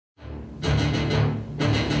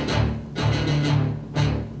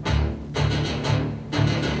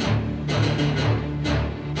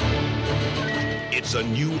ushers a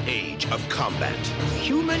new age of combat.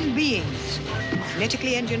 Human beings,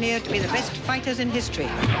 genetically engineered to be the best fighters in history.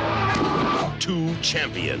 Two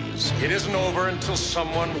champions. It isn't over until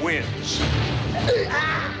someone wins.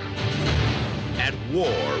 At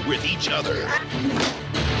war with each other.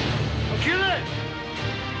 Kill it!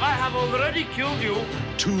 I have already killed you.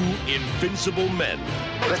 Two invincible men.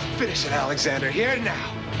 Let's finish it, Alexander, here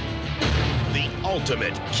now. The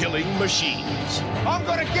ultimate killing machines. I'm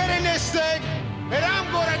gonna get in this thing, and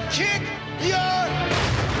I'm gonna kick your...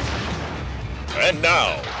 And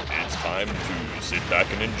now, it's time to sit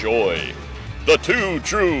back and enjoy the Two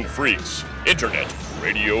True Freaks Internet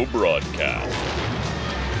Radio Broadcast.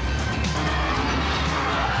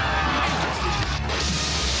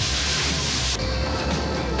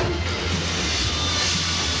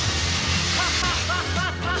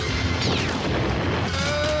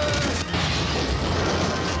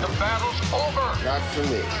 The battle's over. Not for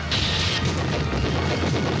me.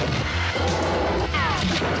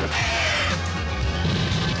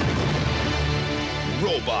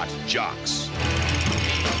 Robot jocks.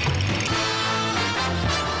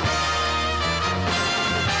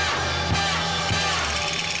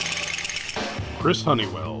 Chris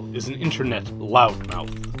Honeywell is an internet loudmouth.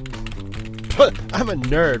 I'm a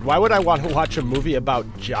nerd. Why would I want to watch a movie about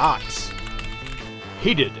jocks?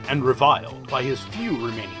 Hated and reviled by his few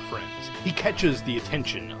remaining friends, he catches the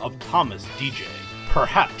attention of Thomas DJ,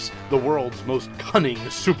 perhaps the world's most cunning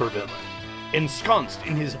supervillain. Ensconced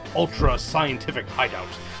in his ultra-scientific hideout,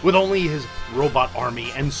 with only his robot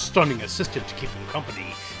army and stunning assistant to keep him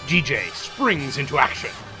company, DJ springs into action.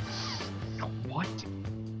 What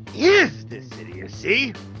is this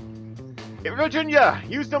idiocy? Virginia,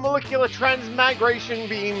 use the molecular transmigration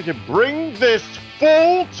beam to bring this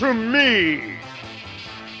fool to me!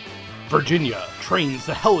 Virginia trains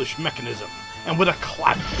the hellish mechanism, and with a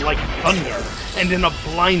clap like thunder and in a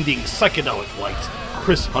blinding psychedelic light,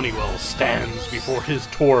 Chris Honeywell stands before his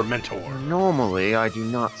tormentor. Normally, I do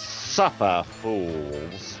not suffer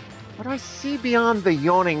fools, but I see beyond the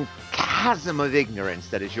yawning chasm of ignorance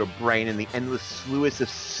that is your brain and the endless sluice of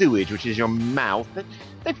sewage which is your mouth, that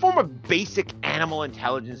they form a basic animal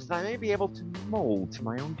intelligence that I may be able to mold to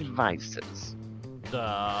my own devices.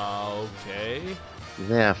 Okay.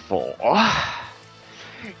 Therefore,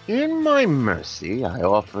 in my mercy, I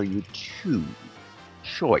offer you two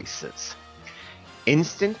choices.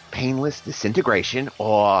 Instant, painless disintegration,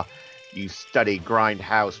 or you study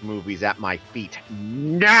grindhouse movies at my feet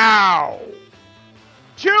now!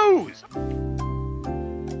 Choose!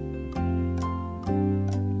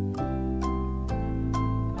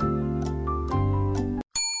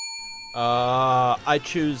 I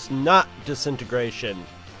choose not disintegration.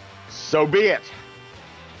 So be it.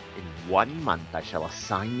 In 1 month, I shall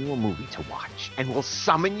assign you a movie to watch, and will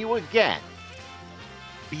summon you again.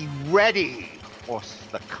 Be ready, or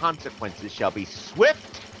the consequences shall be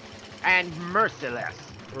swift and merciless.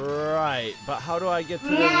 Right, but how do I get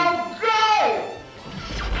to Now go!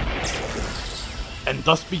 And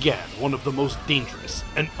thus began one of the most dangerous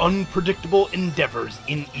and unpredictable endeavors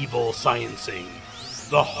in evil sciencing.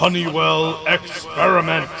 The Honeywell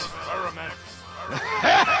Experiment.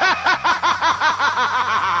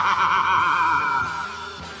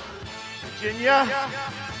 Virginia,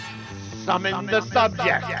 summon the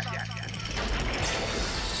subject.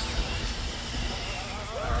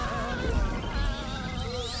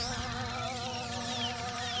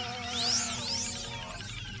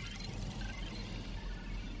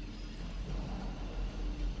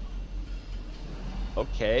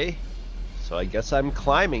 Okay, so I guess I'm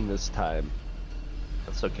climbing this time.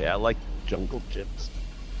 That's okay, I like jungle gyms.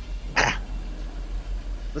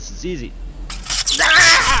 This is easy.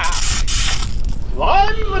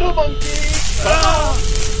 Run, little monkey!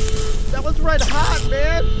 That was red hot,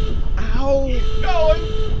 man! Ow! Keep going!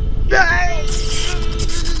 Bang!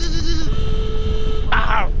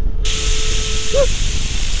 Ow!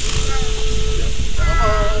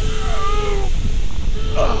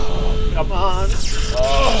 Come on!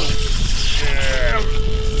 Oh, yeah.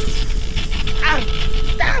 Ow!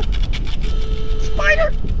 Ow! Spider!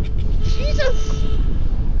 Jesus!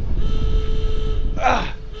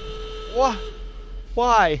 What?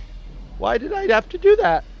 Why? Why did I have to do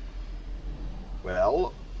that?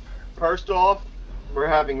 Well, first off, we're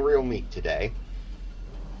having real meat today.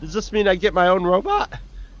 Does this mean I get my own robot?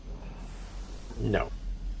 No.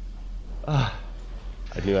 I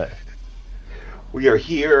knew it. We are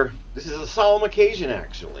here. This is a solemn occasion,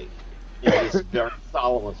 actually. In this very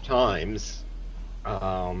solemn of times.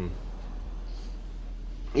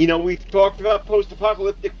 You know, we've talked about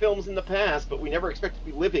post-apocalyptic films in the past, but we never expected to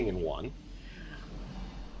be living in one.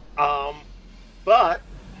 But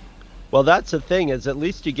Well, that's the thing, is at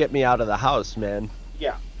least you get me out of the house, man.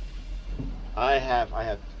 yeah, I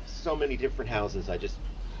have so many different houses. I just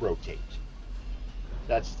rotate.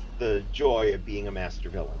 That's the joy of being a master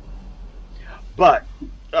villain. But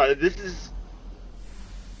this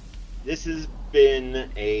has been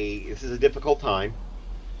a difficult time,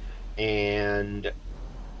 and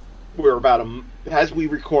we're as we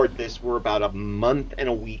record this, we're about a month and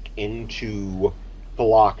a week into the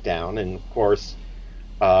lockdown, and of course,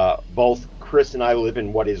 both Chris and I live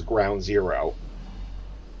in what is ground zero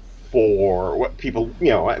for what people,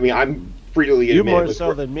 I mean, I'm freely You admit more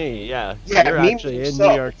so than me, yeah. Yeah, You're me actually more in so.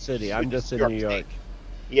 New York City. I'm just in New York.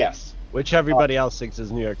 Yes. Which everybody else thinks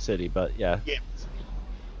is New York City, but yeah. Yes.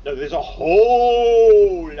 No, there's a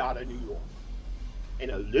whole lot of New York.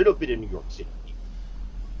 And a little bit of New York City.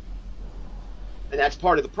 And that's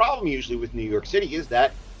part of the problem usually with New York City, is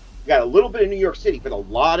that you got a little bit of New York City, but a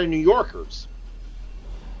lot of New Yorkers.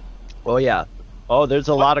 Oh yeah. Oh, there's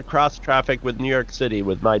a lot of cross traffic with New York City,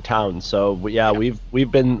 with my town. So yeah, we've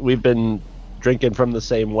been drinking from the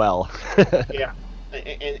same well. Yeah.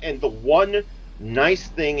 And the one nice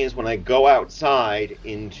thing is, when I go outside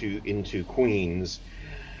into Queens,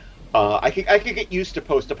 I could get used to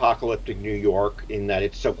post-apocalyptic New York in that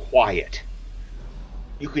it's so quiet.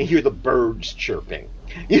 You can hear the birds chirping.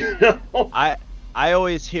 I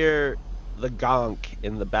always hear the gonk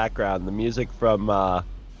in the background, the music from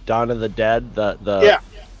Dawn of the Dead, the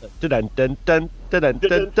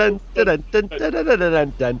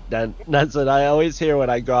that's what I always hear when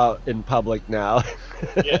I go out in public now.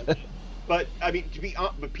 Yeah. But I mean,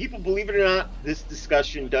 but people, believe it or not, this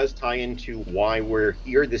discussion does tie into why we're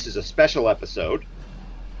here. This is a special episode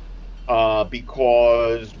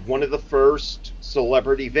because one of the first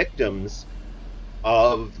celebrity victims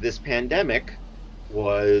of this pandemic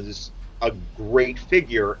was a great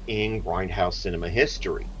figure in grindhouse cinema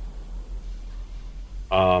history,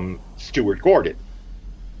 Stuart Gordon.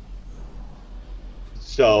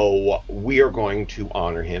 So we are going to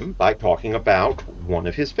honor him by talking about one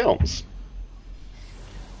of his films.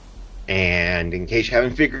 And in case you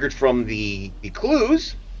haven't figured from the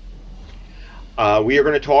clues, we are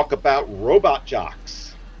going to talk about Robot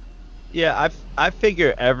Jocks. Yeah, I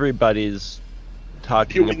figure everybody's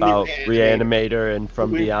talking about Reanimator and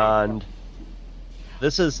From Beyond.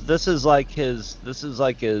 This is like his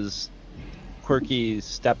quirky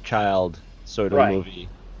stepchild sort of movie.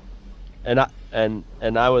 And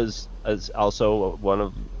I was also one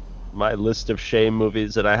of my list of shame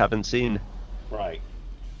movies that I haven't seen. Right.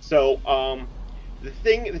 So the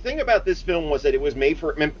thing about this film was that it was made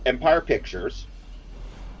for Empire Pictures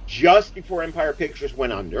just before Empire Pictures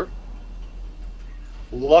went under.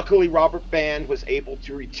 Luckily, Robert Band was able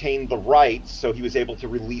to retain the rights, so he was able to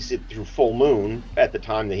release it through Full Moon at the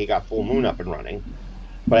time that he got Full Moon up and running.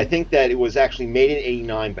 But I think that it was actually made in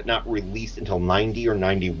 '89, but not released until '90 or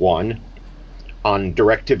 '91 on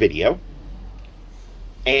direct-to-video.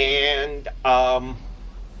 And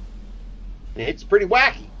it's pretty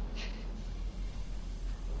wacky.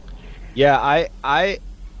 Yeah,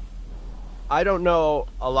 I don't know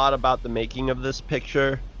a lot about the making of this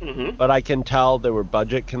picture, but I can tell there were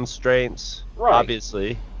budget constraints. Right.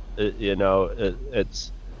 Obviously,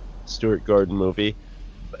 it's Stuart Gordon movie,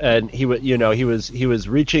 and he was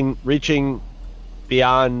reaching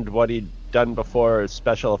beyond what he'd done before,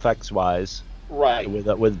 special effects wise. Right.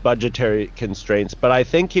 With budgetary constraints, but I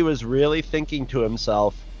think he was really thinking to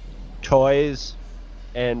himself, toys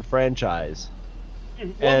and franchise.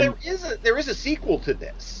 Well, and there is a sequel to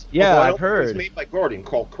this. Yeah, I've heard. It's made by Gordon,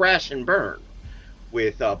 called Crash and Burn,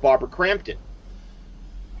 with Barbara Crampton.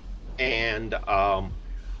 And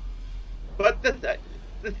but the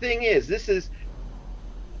thing is,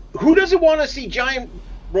 who doesn't want to see giant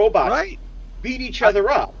robots beat each other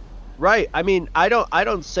up? Right. I mean, I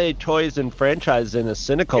don't say toys and franchise in a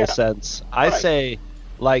cynical sense. I say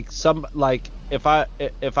if I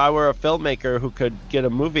were a filmmaker who could get a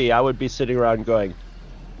movie, I would be sitting around going,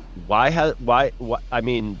 why I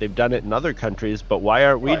mean, they've done it in other countries, but why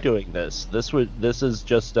aren't we doing this? This is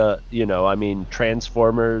just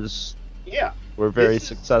Transformers. Yeah. Were very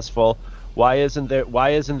successful. Why isn't there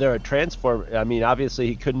a Transformer? I mean, obviously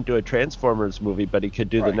he couldn't do a Transformers movie, but he could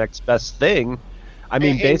do the next best thing. I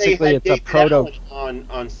mean, basically it's David a proto Allen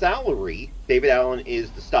on salary. David Allen is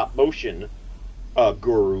the stop motion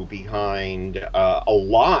guru behind a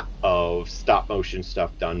lot of stop motion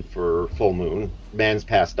stuff done for Full Moon. Man's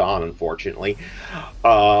passed on, unfortunately,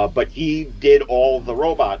 but he did all the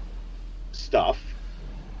robot stuff.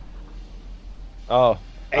 Oh,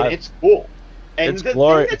 and it's cool. And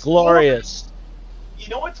it's glorious. You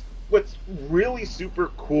know what's really super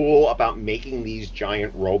cool about making these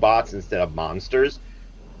giant robots instead of monsters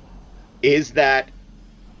is that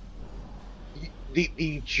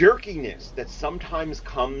the jerkiness that sometimes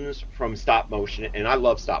comes from stop motion, and I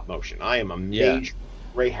love stop motion. I am a major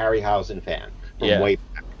Ray Harryhausen fan from way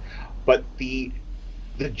back. But the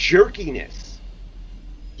jerkiness,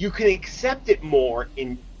 you can accept it more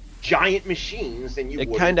in giant machines than you would.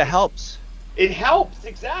 It kind of helps. It helps,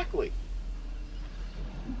 exactly.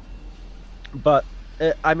 But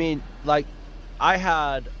I mean, like,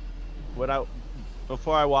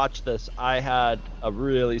 before I watched this, I had a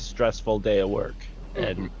really stressful day at work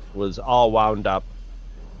and was all wound up.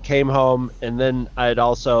 Came home, and then I'd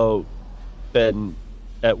also been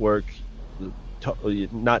at work,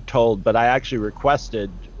 not told, but I actually requested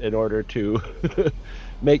in order to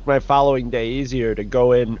make my following day easier to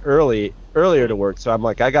go in earlier to work. So I'm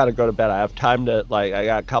like, I got to go to bed. I have time to, like, I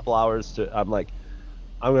got a couple hours to, I'm like,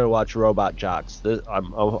 I'm going to watch Robot Jocks. I'm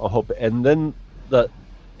hoping. And then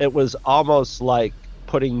it was almost like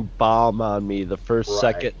putting balm on me the first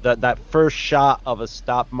second, that first shot of a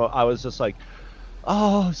I was just like,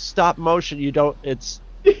 oh, stop motion. You don't, it's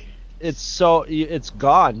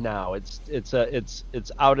gone now. It's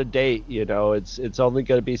out of date, you know. It's only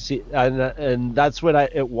going to be and that's when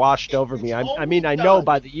it washed over me. I mean, I know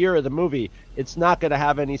by the year of the movie, it's not going to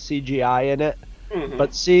have any CGI in it,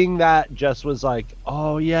 but seeing that just was like,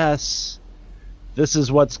 oh yes, this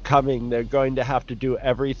is what's coming. They're going to have to do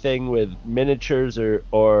everything with miniatures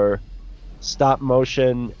or stop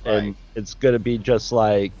motion, and it's going to be just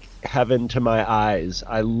like heaven to my eyes.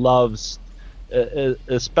 I love,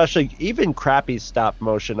 especially even crappy stop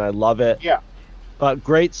motion. I love it. Yeah. But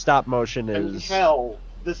great stop motion is. And hell,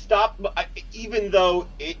 even though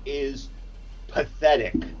it is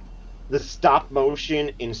pathetic, the stop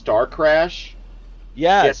motion in Star Crash.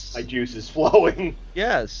 Yes. Gets my juices flowing.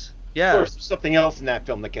 Yes. Yeah. Of course, there's something else in that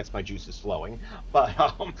film that gets my juices flowing, but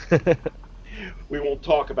we won't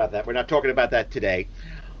talk about that. We're not talking about that today.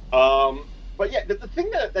 But yeah, the thing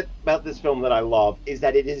that about this film that I love is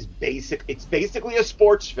that it is basic. It's basically a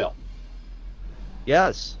sports film.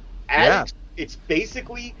 Yes. And it's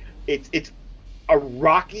basically it's a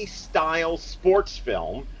Rocky style sports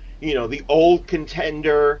film. You know, the old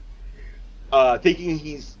contender thinking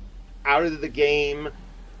he's out of the game,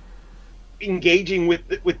 engaging with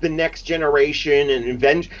the next generation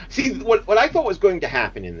and see what I thought was going to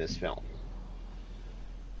happen in this film,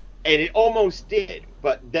 and it almost did,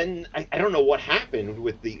 but then I don't know what happened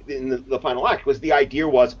with in the final act. Was the idea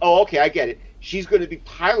was, oh, okay, I get it, she's going to be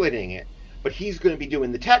piloting it, but he's going to be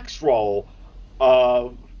doing the text role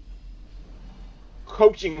of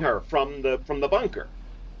coaching her from the bunker,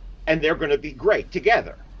 and they're going to be great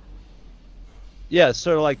together. Yeah,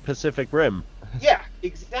 sort of like Pacific Rim. Yeah,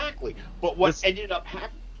 exactly. But what ended up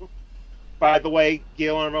happening, by the way,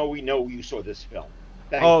 Guillermo, we know you saw this film.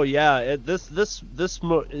 This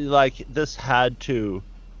had to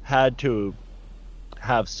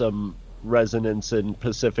have some resonance in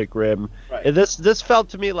Pacific Rim. Right. This felt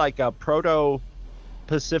to me like a proto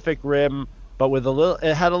Pacific Rim, but with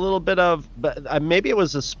it had a little bit of, but maybe it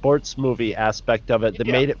was a sports movie aspect of it that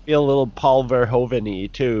made it feel a little Paul Verhoeven-y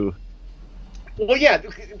too. Well, yeah,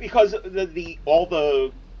 because all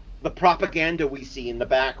the propaganda we see in the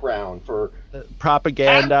background for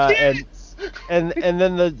propaganda and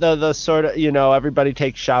then the sort of, you know, everybody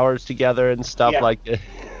takes showers together and stuff like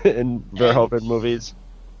in Verhoeven movies.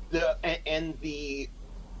 And the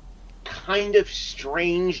kind of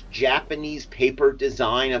strange Japanese paper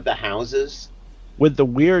design of the houses. With the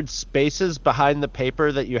weird spaces behind the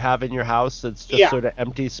paper that you have in your house that's just sort of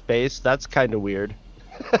empty space. That's kind of weird.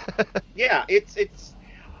 Yeah, it's.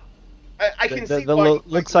 I can see.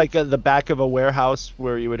 Looks like the back of a warehouse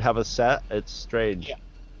where you would have a set. It's strange. Yeah.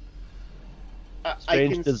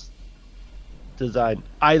 Strange design.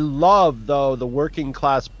 I love though the working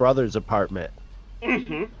class brothers apartment.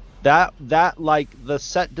 Mm-hmm. That like the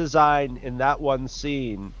set design in that one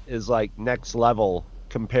scene is like next level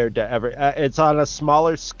compared to it's on a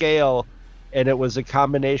smaller scale, and it was a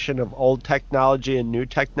combination of old technology and new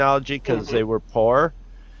technology because they were poor.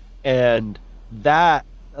 And that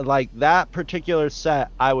particular set,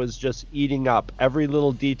 I was just eating up every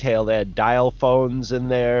little detail. They had dial phones in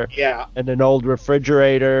there, and an old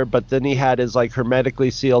refrigerator. But then he had his like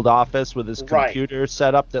hermetically sealed office with his computer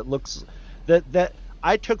set up that looks that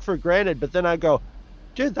I took for granted. But then I go,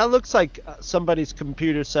 dude, that looks like somebody's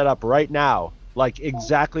computer set up right now, like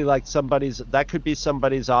exactly like somebody's. That could be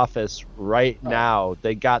somebody's office right now.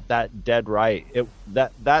 They got that dead right.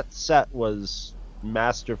 That set was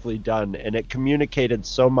masterfully done, and it communicated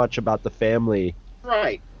so much about the family.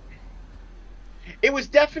 Right. It was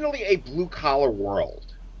definitely a blue-collar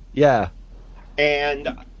world. Yeah.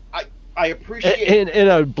 And I appreciate... In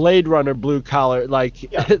a Blade Runner blue collar,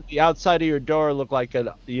 like, Yeah. the outside of your door looked like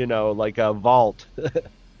like a vault.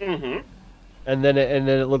 Mm-hmm. And then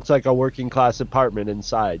it looks like a working class apartment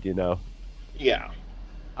inside, Yeah.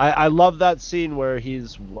 I love that scene where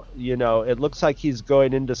he's, it looks like he's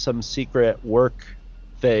going into some secret work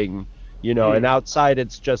thing, and outside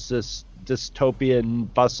it's just this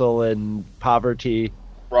dystopian bustle and poverty.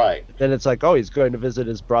 Right. Then it's like, oh, he's going to visit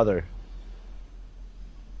his brother.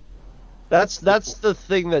 That's the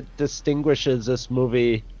thing that distinguishes this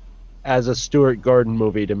movie as a Stuart Gordon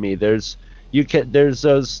movie to me. There's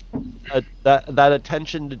those that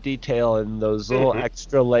attention to detail and those little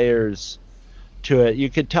extra layers to it. You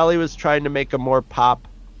could tell he was trying to make a more pop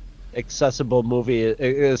accessible movie,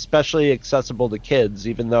 especially accessible to kids,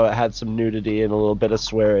 even though it had some nudity and a little bit of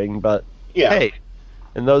swearing. But hey,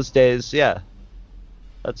 in those days,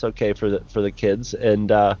 that's okay for the kids.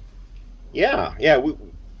 And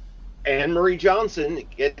Anne Marie Johnson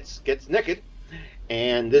gets naked,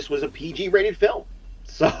 and this was a PG rated film,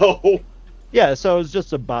 so so it was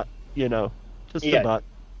just a butt, just a butt.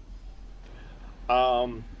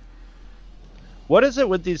 What is it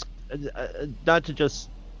with these? Not to just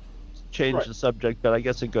change the subject, but I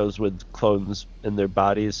guess it goes with clones and their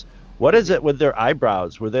bodies. What is it with their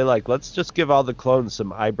eyebrows? Were they like, let's just give all the clones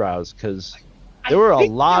some eyebrows? Because there were a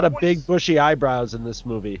lot of big bushy eyebrows in this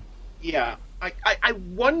movie. Yeah, I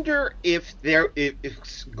wonder if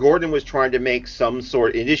Gordon was trying to make some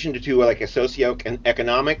sort, in addition to like a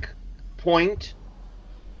socio-economic point.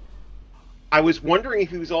 I was wondering if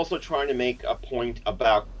he was also trying to make a point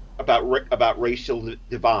about racial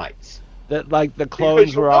divides. That like the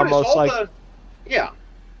clones were almost like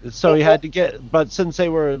So he had to but since they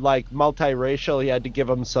were like multiracial, he had to give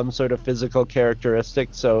them some sort of physical characteristic.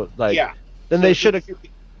 So like, then they should have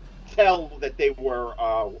tell that they were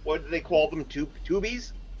what do they call them?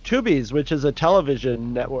 Tubies. Tubies, which is a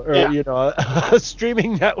television network, or a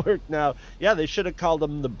streaming network now. Yeah, they should have called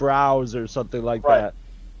them the Brows or something like that.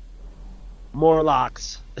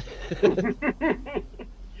 Morlocks.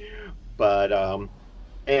 But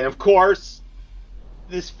and of course,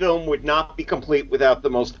 this film would not be complete without the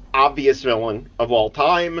most obvious villain of all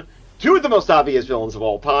time. Two of the most obvious villains of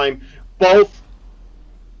all time, both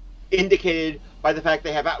indicated by the fact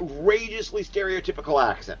they have outrageously stereotypical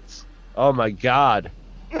accents. Oh my God.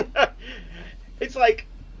 It's like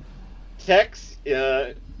Tex,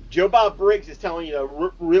 Joe Bob Briggs is telling you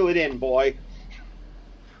to reel it in, boy.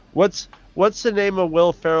 What's the name of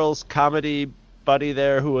Will Ferrell's comedy buddy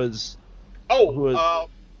there who was...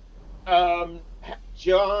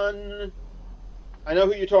 John... I know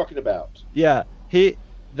who you're talking about. Yeah,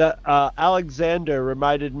 Alexander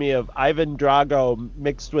reminded me of Ivan Drago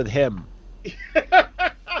mixed with him.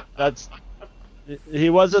 He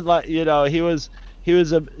wasn't like, he was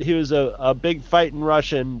a big fighting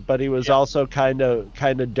Russian, but he was also kind of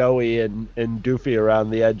doughy and doofy around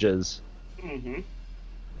the edges. Mm-hmm.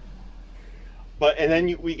 And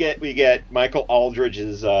then we get Michael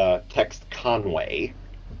Aldridge's Tex Conway,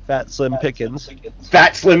 Fat Slim Pickens,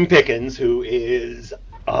 who is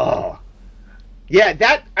that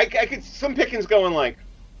I could Slim Pickens going like,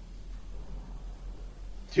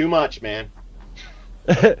 too much, man.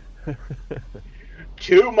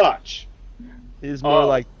 Too much. He's more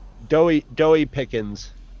like doughy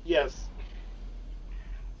Pickens. Yes.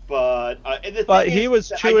 But he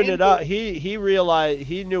was chewing it up. He realized,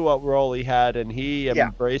 he knew what role he had, and he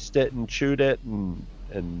embraced it and chewed it,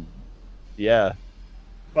 and yeah.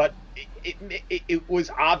 But it was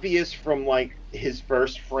obvious from like his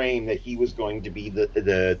first frame that he was going to be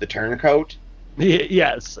the turncoat.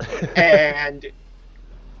 Yes. And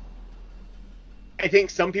I think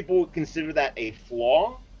some people would consider that a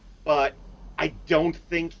flaw, but I don't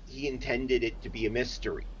think he intended it to be a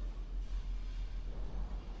mystery.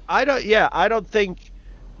 I don't think,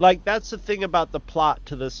 like, that's the thing about the plot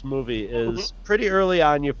to this movie is pretty early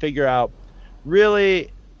on you figure out,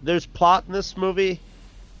 really, there's plot in this movie,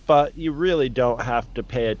 but you really don't have to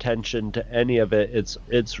pay attention to any of it.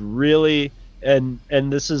 It's really, and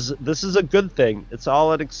this is a good thing. It's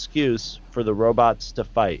all an excuse for the robots to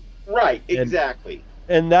fight. Right, exactly.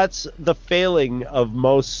 And that's the failing of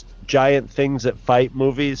most giant things that fight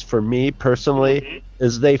movies, for me personally,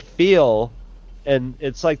 is they feel... And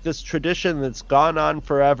it's like this tradition that's gone on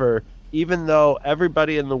forever, even though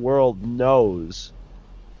everybody in the world knows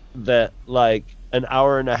that like an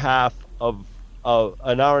hour and a half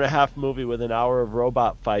movie with an hour of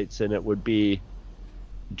robot fights in it would be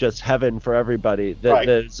just heaven for everybody. That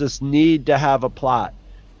there's this need to have a plot.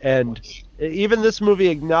 And even this movie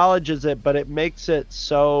acknowledges it, but it makes it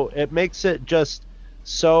just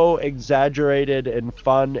so exaggerated and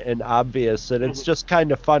fun and obvious that it's just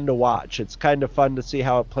kind of fun to watch. It's kind of fun to see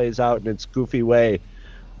how it plays out in its goofy way.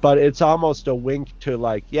 But it's almost a wink to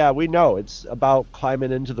like, yeah, we know it's about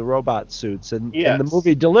climbing into the robot suits, and the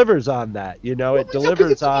movie delivers on that. You know, it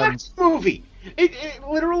delivers on. It's a boxing movie. It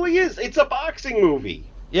literally is. It's a boxing movie.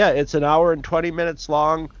 Yeah, it's an hour and 20 minutes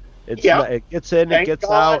long. It gets in, it gets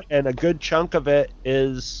out, and a good chunk of it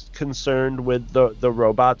is concerned with the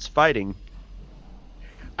robots fighting.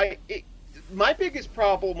 My biggest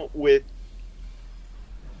problem with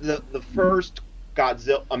the first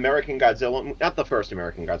American Godzilla, not the first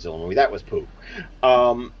American Godzilla movie, that was poo.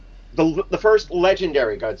 The first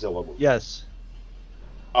legendary Godzilla movie. Yes.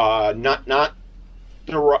 Not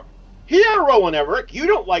the here, Roland Emmerich, you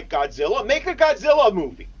don't like Godzilla. Make a Godzilla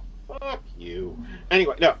movie. Fuck you.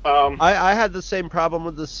 Anyway, no. I had the same problem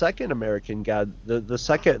with the second American God,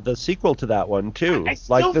 the sequel to that one too. I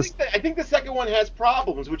think the second one has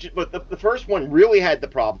problems, but the first one really had the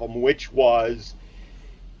problem, which was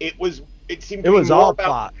it seemed to be more about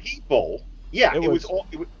plot. People. Yeah,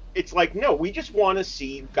 it's like, no, we just want to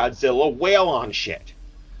see Godzilla wail on shit.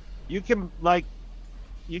 You can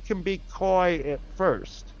be coy at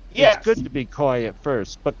first. Yes. It's good to be coy at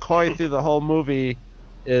first, but coy through the whole movie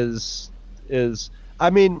is I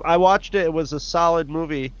mean, I watched it. It was a solid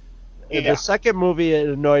movie. The second movie, it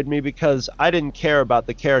annoyed me because I didn't care about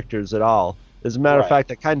the characters at all. As a matter of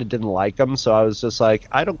fact, I kind of didn't like them, so I was just like,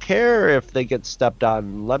 I don't care if they get stepped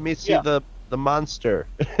on. Let me see the monster.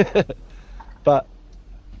 But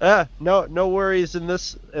no worries in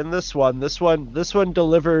this one. This one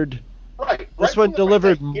delivered. This one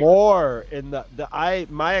delivered more in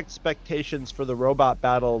my expectations for the robot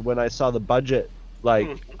battle when I saw the budget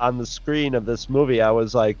on the screen of this movie. I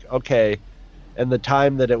was like, okay, and the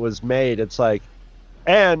time that it was made, it's like,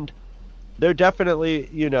 and they're definitely,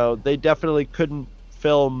 they definitely couldn't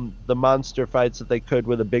film the monster fights that they could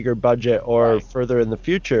with a bigger budget or further in the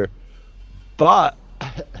future, but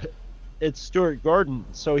it's Stuart Gordon,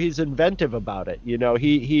 so he's inventive about it.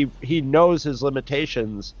 He knows his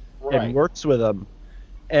limitations and works with them,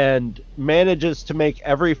 and manages to make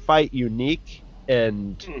every fight unique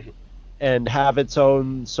and have its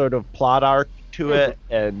own sort of plot arc to it.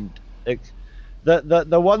 And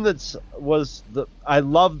the one I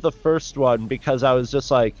love the first one because I was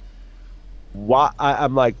just like,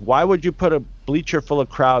 why would you put a bleacher full of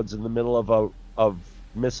crowds in the middle of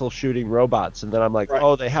missile shooting robots? And then I'm like,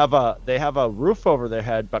 oh, they have a roof over their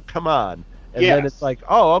head, but come on. And then it's like,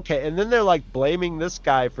 oh, okay. And then they're like blaming this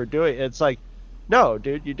guy for doing it. It's like, no,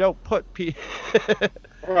 dude, you don't put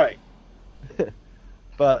right.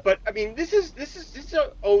 But I mean, this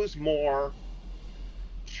owes more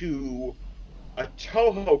to a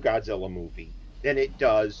Toho Godzilla movie than it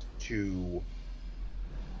does to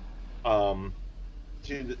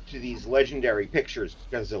these legendary pictures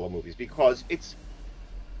Godzilla movies, because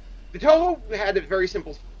the Toho had a very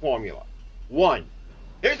simple formula. One,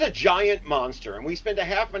 there's a giant monster, and we spend a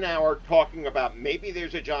half an hour talking about maybe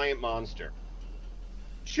there's a giant monster.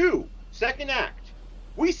 Two, second act,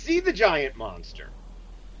 we see the giant monster,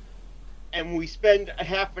 and we spend a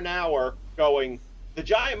half an hour going, the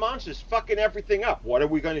giant monster's fucking everything up. What are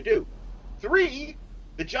we going to do? Three,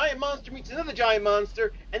 the giant monster meets another giant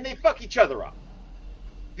monster, and they fuck each other up.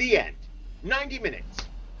 The end. 90 minutes.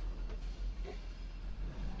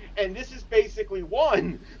 And this is basically,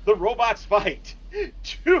 one, the robots fight.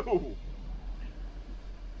 Two,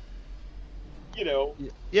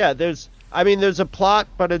 yeah, there's a plot,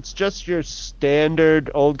 but it's just your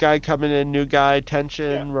standard old guy coming in, new guy,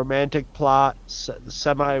 tension, romantic plot,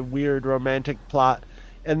 semi-weird romantic plot,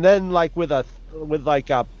 and then with a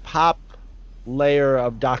pop layer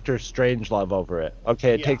of Doctor Strangelove over it.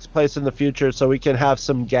 Okay, it takes place in the future, so we can have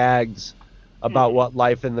some gags about what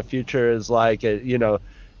life in the future is like.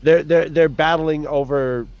 They're battling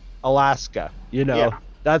over Alaska.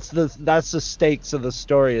 That's the stakes of the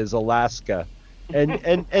story is Alaska. And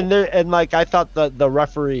I thought the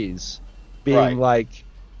referees being like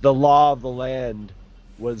the law of the land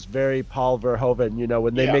was very Paul Verhoeven.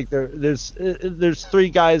 When they make there's three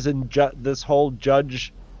guys in this whole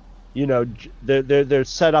judge, they're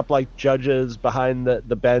set up like judges behind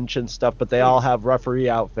the bench and stuff, but they all have referee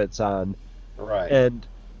outfits on. Right.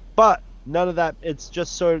 But none of that. It's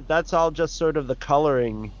just that's all just sort of the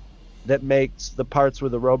coloring that makes the parts where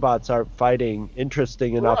the robots are fighting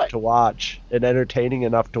interesting enough to watch and entertaining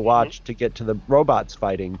enough to watch to get to the robots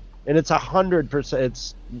fighting. And it's 100%.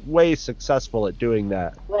 It's way successful at doing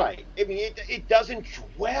that. Right. I mean, it doesn't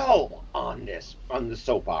dwell on the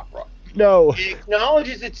soap opera. No. It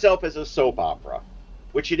acknowledges itself as a soap opera,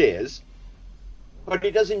 which it is, but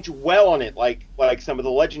it doesn't dwell on it like some of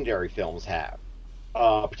the legendary films have.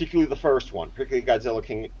 Particularly the first one, particularly Godzilla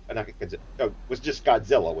King. Not Godzilla, it was just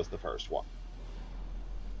Godzilla was the first one,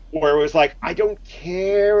 where it was like, I don't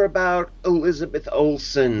care about Elizabeth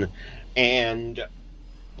Olsen and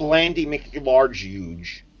Blandy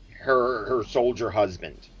McLarge, her soldier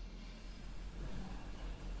husband.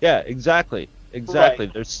 Yeah, exactly.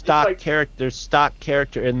 Right. There's stock like, character. There's stock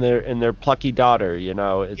character in their plucky daughter. You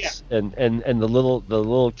know, it's and the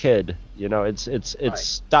little kid. You know, it's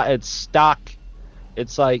stock.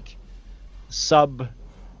 It's like sub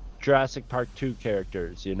Jurassic Park 2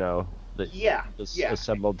 characters. You know, that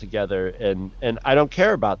assembled together, and I don't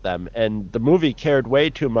care about them. And the movie cared way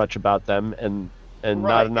too much about them, and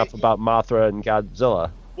not enough about Mothra and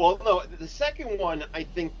Godzilla. Well, no, the second one, I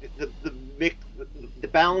think the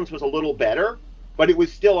balance was a little better, but it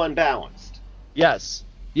was still unbalanced. Yes.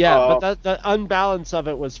 Yeah, but the unbalance of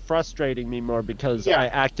it was frustrating me more because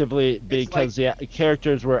the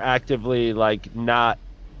characters were actively like not.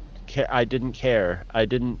 I didn't care. I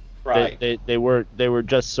didn't. Right. They were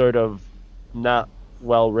just sort of not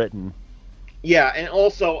well written. Yeah, and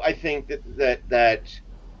also I think that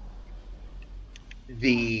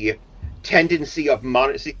the tendency of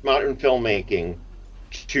modern filmmaking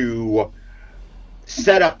to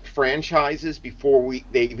set up franchises before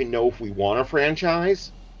they even know if we want a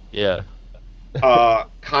franchise. Yeah.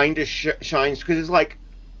 Kind of shines because it's like,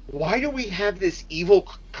 why do we have this evil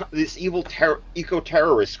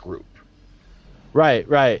eco-terrorist group? Right.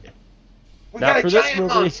 We got a giant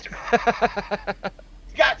monster.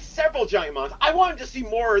 We got several giant monsters. I wanted to see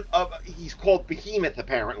more of. He's called Behemoth,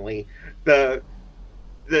 apparently. The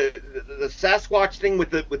Sasquatch thing with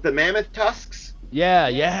the mammoth tusks.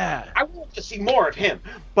 Yeah. I want to see more of him,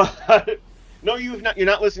 but no, you're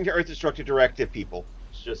not listening to Earth Destructive Directive, people.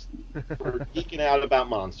 It's just we're geeking out about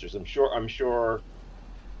monsters. I'm sure.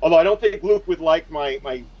 Although I don't think Luke would like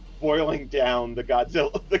my boiling down the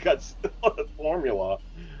Godzilla formula.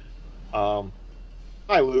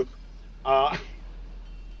 Hi, Luke.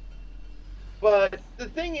 But the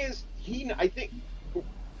thing is, I think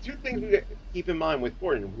two things we keep in mind with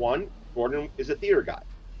Gordon. One, Gordon is a theater guy.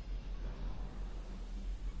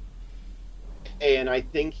 And I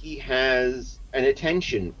think he has an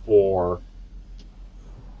attention for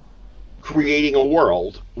creating a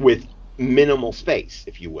world with minimal space,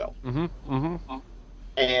 if you will.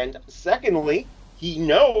 And secondly, he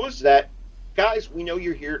knows that, guys, we know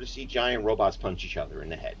you're here to see giant robots punch each other in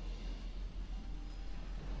the head.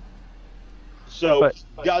 So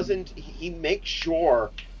he makes sure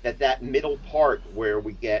that middle part where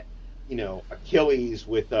we get, Achilles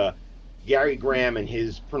with Gary Graham and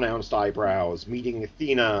his pronounced eyebrows meeting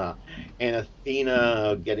Athena, and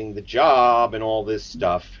Athena getting the job and all this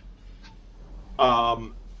stuff.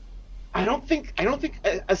 I don't think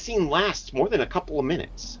a scene lasts more than a couple of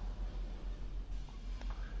minutes.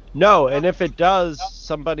 No, and if it does,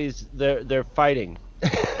 they're fighting.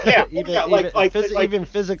 Yeah, even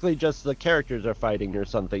physically, just the characters are fighting or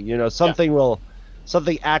something.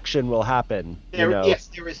 Something action will happen. Yes,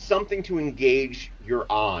 there is something to engage your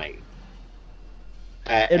eye.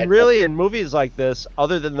 In movies like this,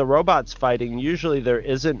 other than the robots fighting, usually there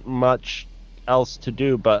isn't much else to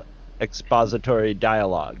do but expository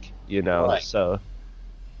dialogue. Right. So.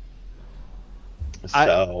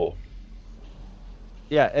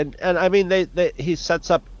 Yeah, and I mean he sets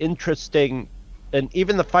up interesting, and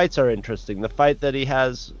even the fights are interesting. The fight that he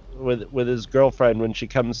has with his girlfriend when she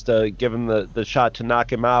comes to give him the shot to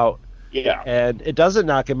knock him out. Yeah. And it doesn't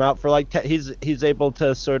knock him out for like he's able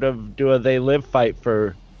to sort of do a they live fight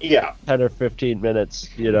for 10 or 15 minutes,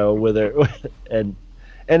 with her, and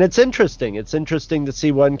it's interesting. It's interesting to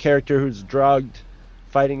see one character who's drugged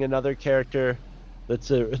fighting another character that's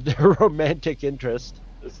their romantic interest.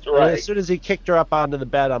 That's right. And as soon as he kicked her up onto the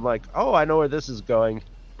bed, I'm like, oh, I know where this is going.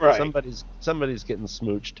 Right. Somebody's getting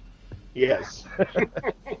smooched. Yes.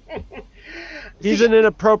 He's an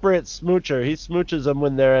inappropriate smoocher. He smooches them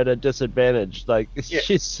when they're at a disadvantage. Like,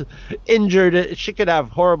 she's injured. She could have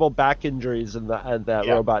horrible back injuries in that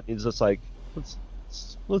robot. He's just like, let's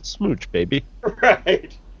smooch, baby.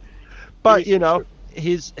 Right. But,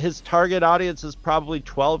 his target audience is probably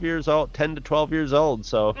 12 years old, 10 to 12 years old,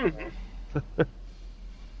 so... Mm-hmm.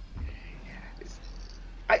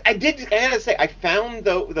 I gotta say, I found,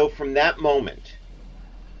 though, from that moment,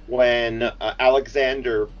 when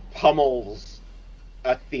Alexander pummels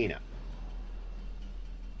Athena,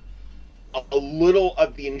 a little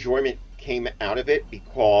of the enjoyment came out of it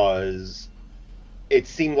because it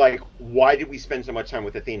seemed like, why did we spend so much time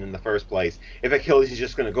with Athena in the first place if Achilles is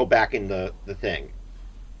just going to go back in the thing?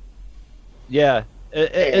 Yeah,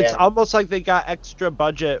 it's almost like they got extra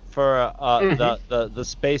budget for the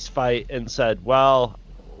space fight and said, well,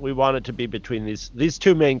 we want it to be between these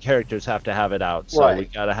two main characters have to have it out, so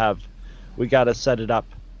we gotta set it up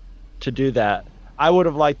to do that. I would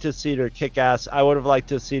have liked to see her kick ass. I would have liked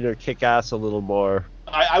to see her kick ass a little more.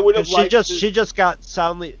 I would have liked she just got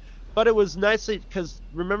soundly, but it was nicely, because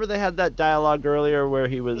remember they had that dialogue earlier where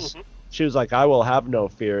she was like, I will have no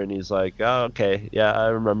fear, and he's like, oh, okay, yeah, I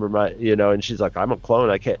remember and she's like, I'm a clone,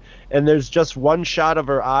 I can't. And there's just one shot of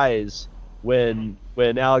her eyes when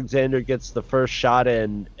Alexander gets the first shot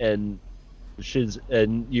in, and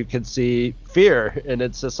you can see fear, and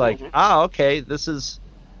it's just like, okay, this is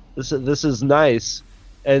nice,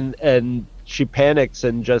 and she panics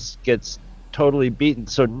and just gets totally beaten.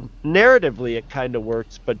 So narratively it kind of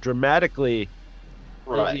works, but dramatically,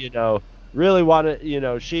 really want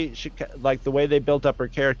to, she like the way they built up her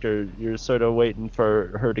character, you're sort of waiting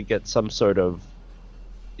for her to get some sort of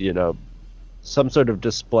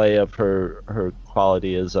display of her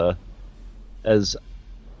quality as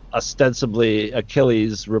ostensibly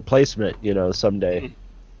Achilles' replacement, someday.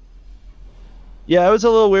 Yeah, it was a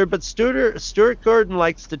little weird, but Stuart Gordon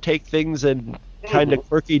likes to take things in kind of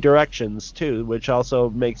quirky directions too, which also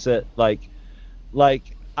makes it like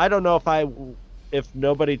I don't know if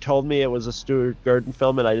nobody told me it was a Stuart Gordon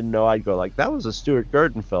film and I didn't know, I'd go like, that was a Stuart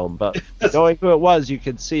Gordon film, but knowing who it was, you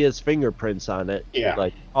could see his fingerprints on it,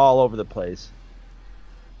 like all over the place.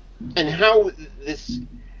 And how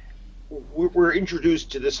we're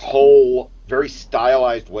introduced to this whole very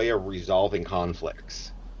stylized way of resolving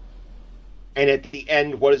conflicts. And at the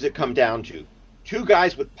end, what does it come down to? Two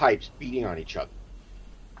guys with pipes beating on each other.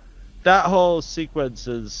 That whole sequence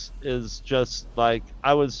is just like,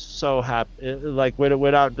 I was so happy. Like when it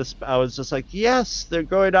went out, I was just like, yes, they're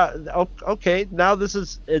going out. Okay, now this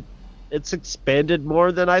is it. It's expanded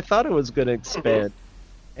more than I thought it was going to expand.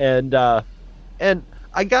 And I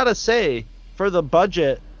gotta say, for the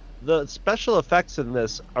budget, the special effects in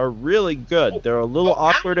this are really good. They're a little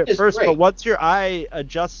awkward at first, but once your eye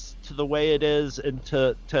adjusts to the way it is and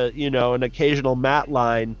to an occasional matte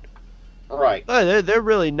line, right? They're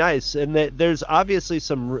really nice. And there's obviously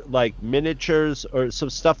some like miniatures or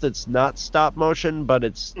some stuff that's not stop motion, but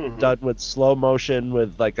it's done with slow motion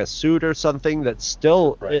with like a suit or something. That's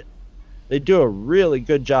still they do a really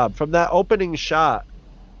good job from that opening shot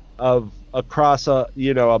of across a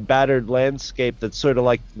battered landscape that's sort of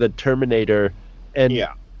like the Terminator, and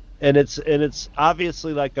it's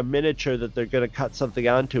obviously like a miniature that they're going to cut something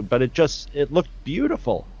onto, but it looked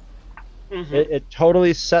beautiful. It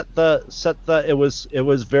totally set the it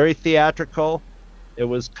was very theatrical. It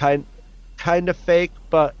was kind of fake,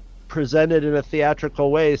 but presented in a theatrical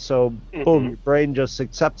way, so boom, your brain just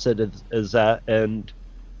accepts it as that, and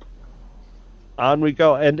on we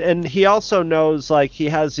go. And he also knows, like, he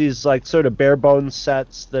has these like sort of bare bones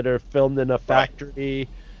sets that are filmed in a factory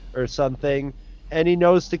or something, and he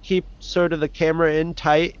knows to keep sort of the camera in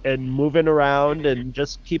tight and moving around and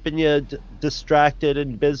just keeping you distracted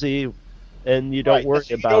and busy, and you don't worry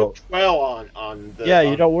about. You don't dwell on the. Yeah,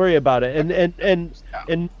 you don't worry about it,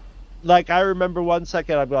 and like I remember 1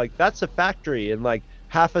 second I'd be like, that's a factory, and like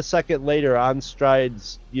half a second later on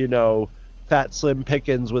strides Fat Slim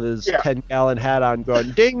Pickens with his 10-gallon hat on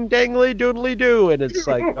going ding dangly doodly doo, and it's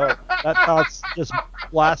like, oh, that thought's just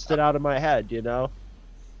blasted out of my head,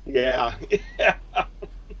 Yeah.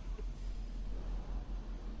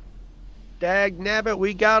 Dag nabbit,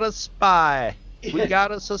 we got a spy. We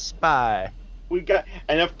got us a spy.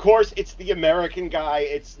 And of course it's the American guy.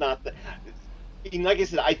 It's not like I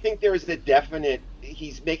said, I think there is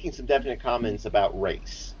he's making some definite comments about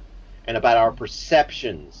race and about our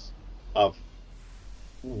perceptions of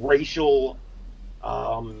racial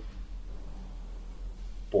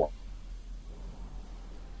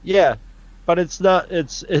yeah, but it's not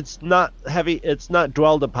heavy, it's not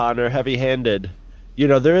dwelled upon or heavy-handed.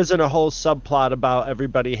 There isn't a whole subplot about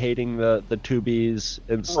everybody hating the Tubies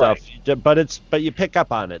and stuff, but you pick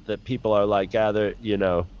up on it that people are like, they're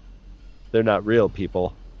not real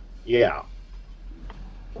people. Yeah.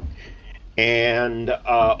 And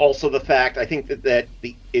also the fact, I think that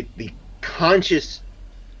the conscious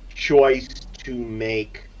choice to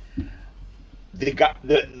make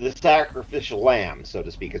the sacrificial lamb, so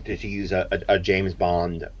to speak, to use a James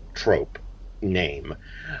Bond trope name,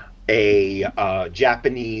 a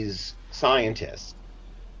Japanese scientist,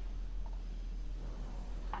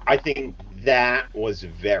 I think that was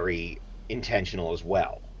very intentional as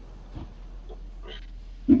well.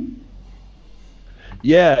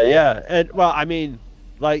 Yeah, and well, I mean,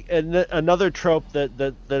 like, and another trope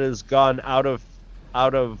that has gone out of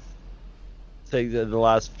things in the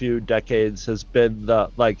last few decades has been the,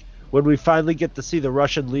 like, when we finally get to see the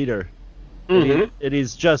Russian leader, and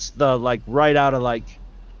he's just the, like, right out of, like,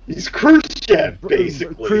 he's Khrushchev,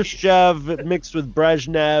 basically. Khrushchev mixed with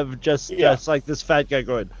Brezhnev, just like this fat guy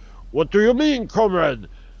going, "What do you mean, comrade?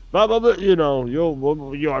 Blah, blah, blah, you know,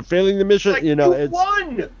 you are failing the mission." Like, you know, you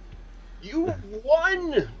won. You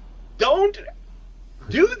won. Don't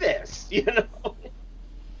do this. You know.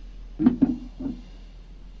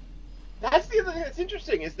 That's the other thing that's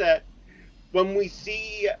interesting, is that when we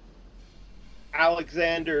see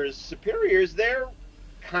Alexander's superiors, they're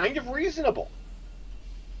kind of reasonable.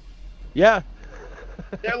 Yeah.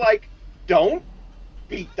 They're like, don't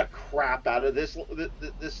beat the crap out of this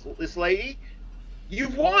lady.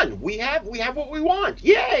 You've won. We have what we want.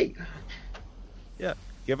 Yay! Yeah.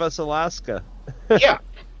 Give us Alaska. Yeah.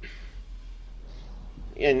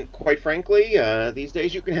 And quite frankly, these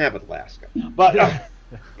days you can have Alaska. But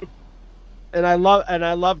and I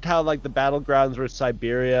loved how, like, the battlegrounds were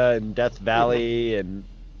Siberia and Death Valley and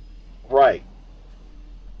right.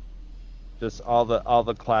 Just all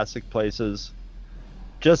the classic places.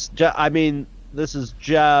 I mean, this is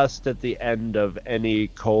just at the end of any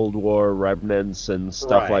Cold War remnants and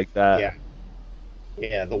stuff like that. Yeah.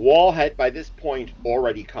 Yeah, the wall had by this point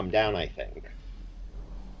already come down, I think.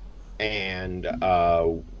 And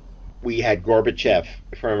we had Gorbachev,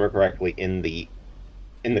 if I remember correctly, in the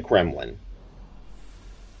Kremlin.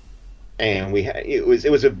 And it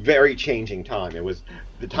was a very changing time. It was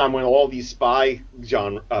the time when all these spy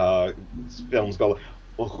films go,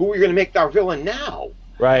 well, who are we going to make our villain now?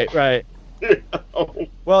 Right.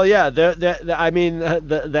 Well, yeah. I mean,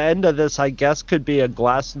 the end of this, I guess, could be a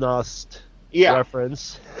Glasnost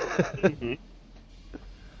reference. Mm-hmm.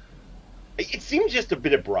 It seemed just a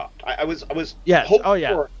bit abrupt. I was yes. hoping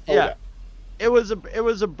yeah. It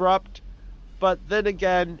was abrupt, but then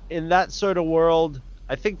again, in that sort of world,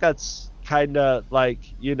 I think that's kind of like,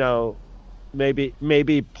 you know,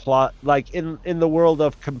 maybe plot, like in the world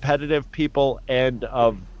of competitive people and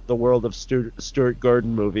of the world of Stuart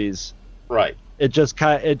Gordon movies. Right. It just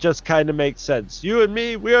kind of makes sense. You and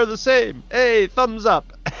me, we are the same. Hey, thumbs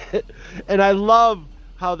up. And I love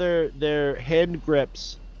how their hand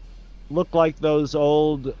grips look like those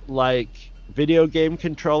old, like, video game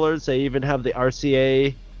controllers. They even have the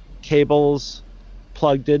RCA cables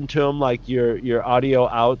plugged into them, like your audio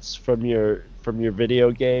outs from your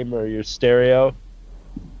video game or your stereo.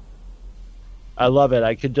 I love it.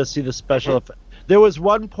 I could just see the special effect. There was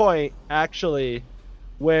one point actually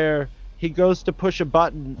where he goes to push a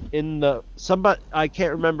button I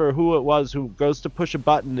can't remember who it was who goes to push a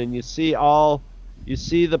button, and you see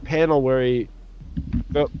the panel where he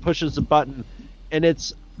pushes a button, and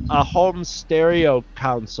it's a home stereo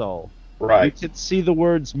console. Right. You could see the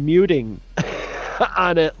words muting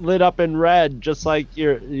on it lit up in red, just like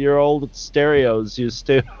your old stereos used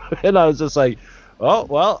to. And I was just like, oh,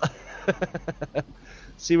 well,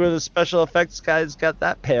 see where the special effects guys got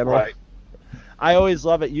that panel. Right. I always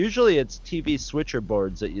love it. Usually it's TV switcher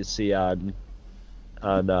boards that you see on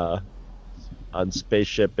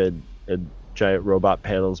Spaceship and giant robot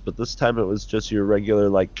panels, but this time it was just your regular,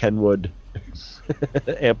 like, Kenwood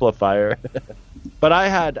amplifier. But I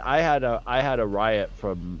had a riot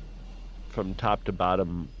from top to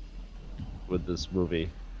bottom with this movie.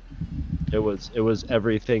 It was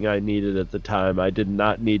everything I needed at the time. I did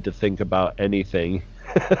not need to think about anything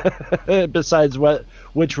besides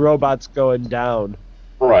which robot's going down.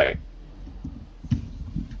 Right.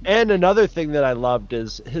 And another thing that I loved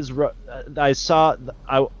is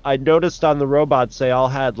I noticed on the robots they all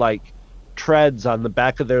had, like, treads on the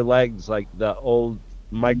back of their legs, like the old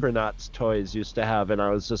Micronauts toys used to have, and I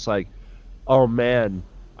was just like, oh man,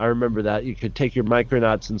 I remember that. You could take your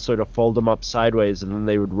Micronauts and sort of fold them up sideways, and then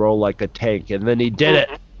they would roll like a tank. And then he did it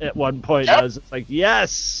at one point. Yep. I was just like,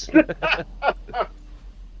 yes!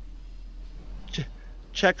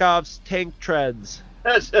 Chekhov's tank treads.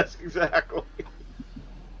 Yes, exactly.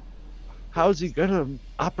 How's he gonna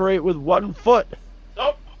operate with 1 foot?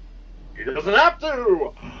 Nope. He doesn't have to.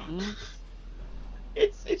 Mm-hmm.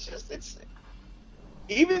 It's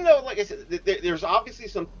even though, like I said, there's obviously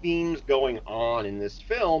some themes going on in this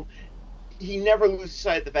film, he never loses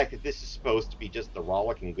sight of the fact that this is supposed to be just the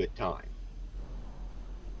rollicking good time.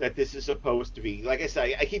 That this is supposed to be, like I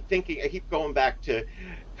said, I keep going back to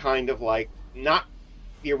kind of like, not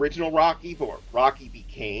the original Rocky, but what Rocky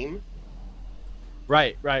became.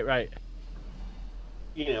 Right.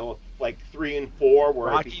 You know, like 3 and 4,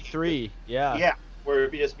 where Rocky 3, yeah, where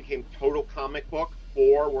it just became total comic book.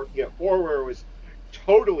 4, where it was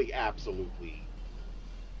totally, absolutely.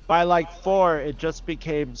 By like 4, it just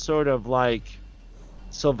became sort of like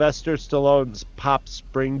Sylvester Stallone's pop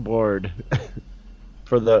springboard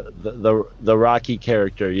for the Rocky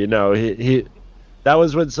character. You know, he that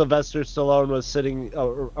was when Sylvester Stallone was sitting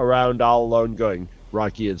around all alone, going,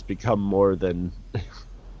 "Rocky has become more than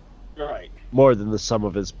the sum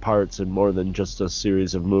of his parts, and more than just a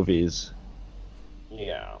series of movies."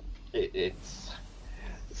 Yeah, it's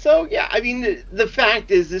so. Yeah, I mean, the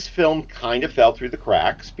fact is, this film kind of fell through the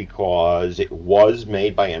cracks because it was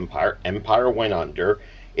made by Empire. Empire went under.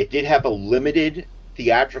 It did have a limited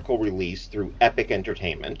theatrical release through Epic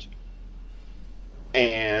Entertainment,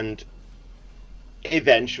 and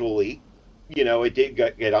eventually, you know, it did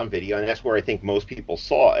get on video, and that's where I think most people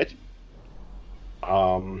saw it.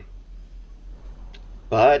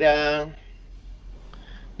 But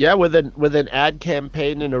yeah, with an ad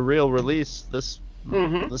campaign and a real release, this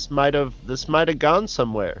might have gone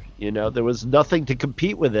somewhere. You know, there was nothing to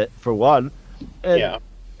compete with it, for one.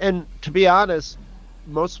 And to be honest,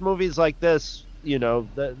 most movies like this, you know,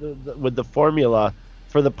 with the formula,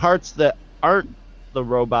 for the parts that aren't the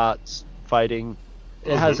robots fighting,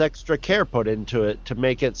 it has extra care put into it to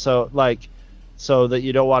make it so that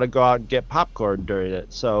you don't want to go out and get popcorn during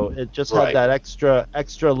it. So it just had that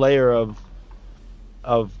extra layer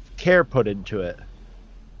of care put into it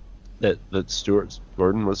that Stuart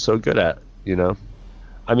Gordon was so good at, you know.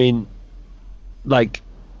 I mean, like,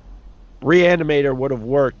 Reanimator would have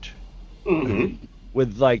worked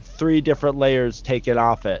with like 3 different layers taken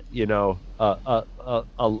off it, you know. A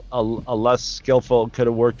less skillful could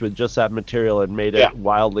have worked with just that material and made it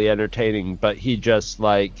wildly entertaining, but he just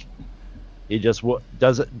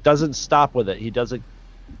doesn't stop with it. He doesn't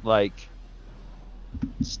like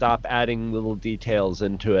stop adding little details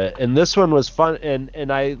into it. And this one was fun,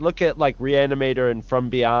 and I look at like Reanimator and From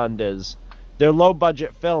Beyond as they're low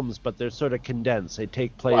budget films, but they're sort of condensed. They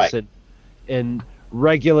take place in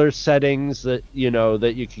regular settings that, you know,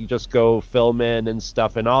 that you can just go film in and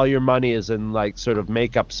stuff, and all your money is in like sort of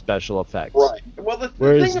makeup special effects. Right. Well,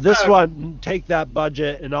 whereas this one, take that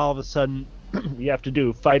budget and all of a sudden you have to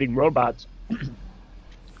do fighting robots.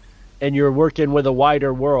 And you're working with a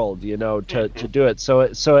wider world, you know, to do it. So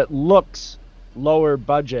it looks lower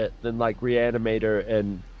budget than like Reanimator,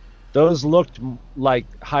 and those looked like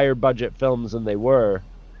higher budget films than they were.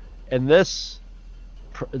 And this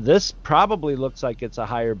probably looks like it's a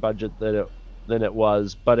higher budget than it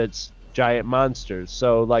was, but it's giant monsters.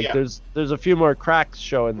 So like there's a few more cracks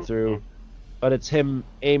showing through, but it's him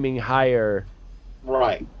aiming higher,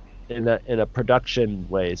 right, in a production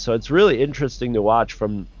way. So it's really interesting to watch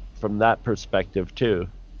from that perspective too.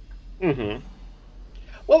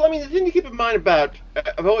 Well, I mean, the thing to keep in mind about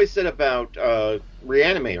I've always said about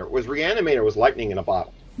Reanimator was lightning in a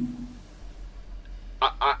bottle.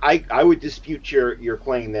 I would dispute your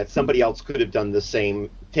claim that somebody else could have done the same,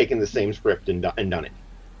 taken the same script and done it.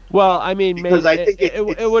 Well, I mean, because maybe I think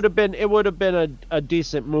it would have been a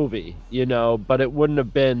decent movie, you know, but it wouldn't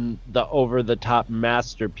have been the over the top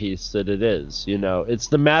masterpiece that it is. You know, it's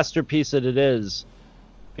the masterpiece that it is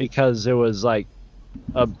because it was like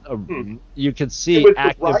you could see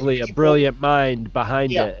actively a brilliant mind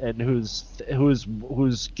behind it, and who's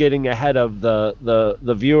getting ahead of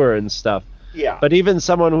the viewer and stuff. Yeah. But even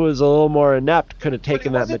someone who was a little more inept could have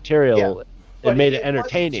taken that material and made it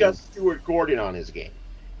entertaining. It wasn't just Stuart Gordon on his game.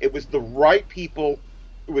 It was the right people.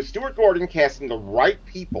 It was Stuart Gordon casting the right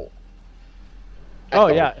people. Oh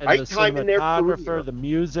yeah, and right the time in their cinematographer, career. the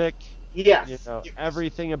music. Yes. You know,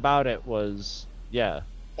 everything about it was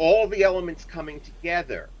all the elements coming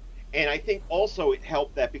together. And I think also it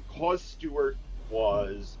helped that because Stuart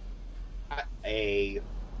was a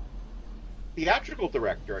theatrical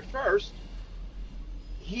director at first,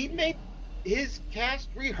 he made his cast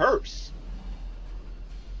rehearse.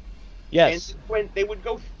 Yes. And when they would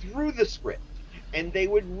go through the script and they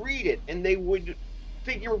would read it and they would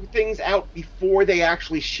figure things out before they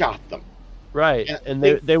actually shot them. Right. And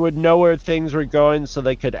they would know where things were going so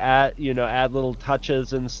they could add little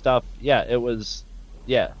touches and stuff. Yeah, it was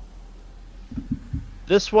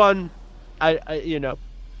This one I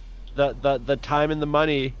the time and the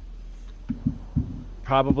money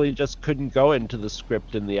probably just couldn't go into the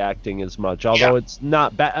script and the acting as much. Although it's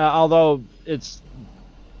not bad.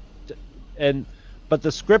 But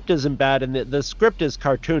the script isn't bad, and the script is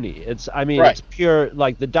cartoony. It's pure,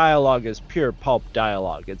 like, the dialogue is pure pulp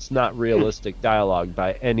dialogue. It's not realistic dialogue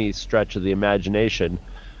by any stretch of the imagination.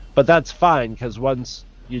 But that's fine, because once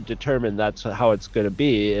you determine that's how it's going to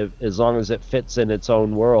be, as long as it fits in its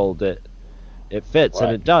own world, it fits,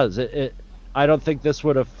 and it does. I don't think this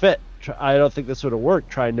would have fit. I don't think this would have worked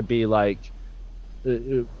trying to be like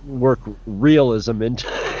work realism into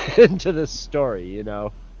into this story. You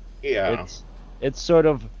know, Yeah. it's sort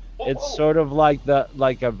of like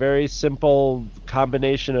a very simple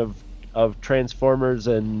combination of Transformers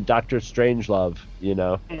and Doctor Strangelove. You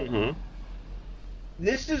know. Mm-hmm.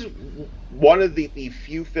 This is one of the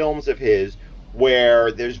few films of his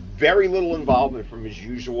where there's very little involvement from his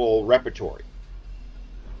usual repertory.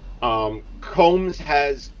 Combs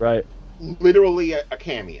has literally a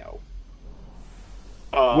cameo.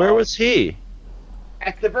 Where was he?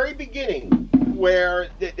 At the very beginning, where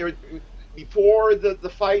before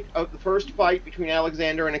the fight of the first fight between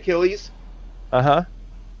Alexander and Achilles.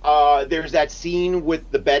 There's that scene with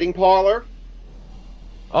the betting parlor.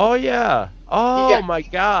 Oh yeah. Oh my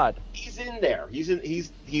God. He's in there.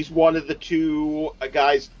 He's one of the two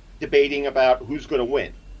guys debating about who's going to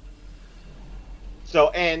win. So,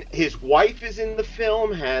 and his wife is in the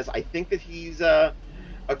film. I think that he's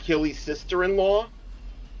Achilles' sister-in-law.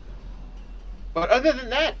 But other than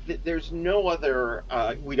that, there's no other.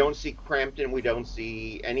 We don't see Crampton. We don't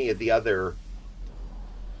see any of the other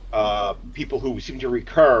people who seem to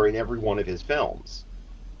recur in every one of his films.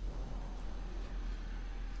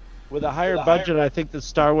 With a higher budget, I think the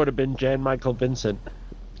star would have been Jan Michael Vincent.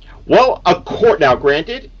 Well, now,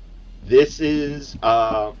 granted, this is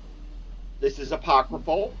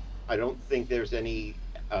apocryphal. I don't think there's any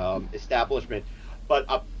establishment, but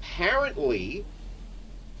apparently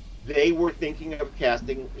they were thinking of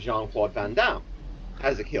casting Jean-Claude Van Damme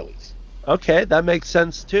as Achilles. Okay, that makes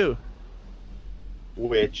sense too.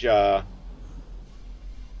 Which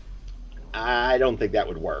I don't think that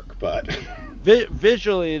would work, but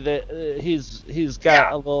visually, he's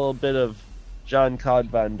got a little bit of Jean-Claude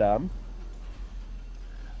Van Damme.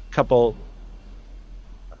 Couple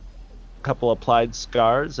applied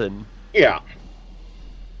scars and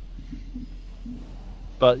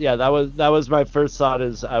But yeah, that was my first thought.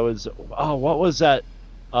 What was that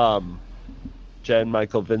Jan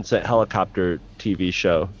Michael Vincent helicopter TV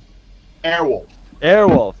show?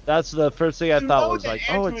 Airwolf. That's the first thing I thought was like,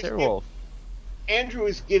 it's Airwolf. Andrew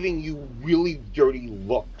is giving you really dirty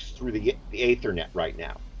looks through the Ethernet right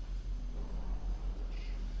now.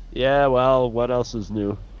 Yeah, well, what else is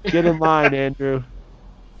new? Get in line, Andrew.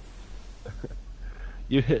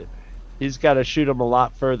 He's got to shoot him a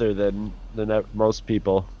lot further than most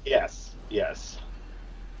people. Yes.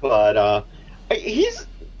 But he's,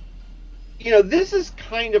 this is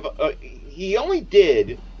kind of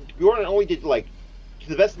Gordon only did, like, to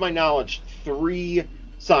the best of my knowledge, 3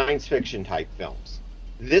 science fiction type films.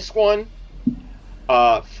 This one,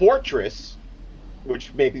 Fortress,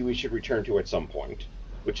 which maybe we should return to at some point,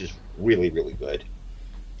 which is really, really good,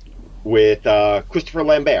 with Christopher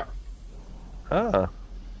Lambert.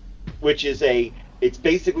 Which is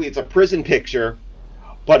it's a prison picture,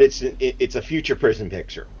 but it's a future prison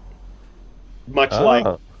picture. Much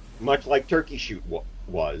like Turkey Shoot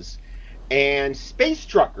was. And Space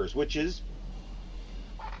Truckers, which is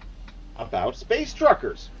about space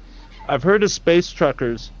truckers. I've heard of Space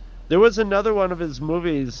Truckers. There was another one of his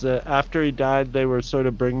movies after he died. They were sort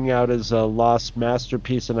of bringing out as a lost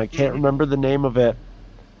masterpiece, and I can't remember the name of it.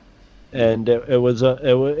 And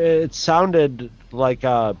it sounded like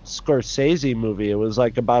a Scorsese movie. It was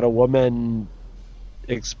like about a woman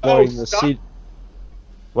exploring the sea.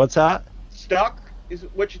 What's that? Stuck is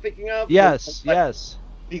what you're thinking of? Yes.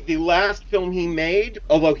 The last film he made,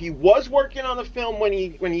 although he was working on the film when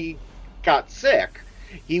he got sick,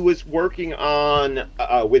 he was working on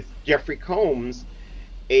with Jeffrey Combs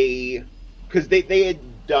because they had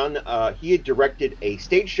done he had directed a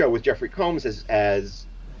stage show with Jeffrey Combs as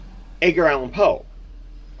Edgar Allan Poe.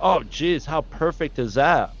 Oh, geez, how perfect is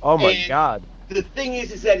that? Oh my God! The thing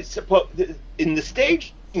is that it's supposed in the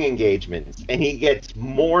stage engagements, and he gets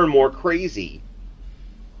more and more crazy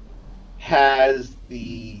as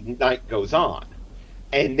the night goes on,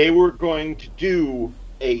 and they were going to do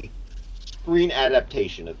a screen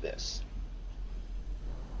adaptation of this,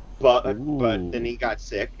 but then he got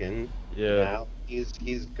sick, and now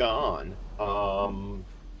he's gone.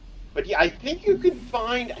 But yeah, I think you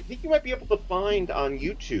might be able to find on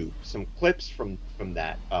YouTube some clips from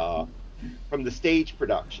that from the stage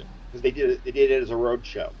production, because they did it as a road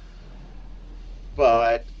show.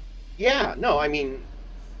 But yeah, no, I mean,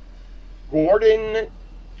 Gordon,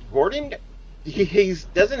 he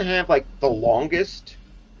doesn't have like the longest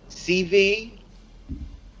CV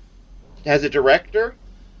as a director,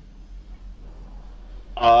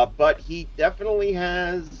 but he definitely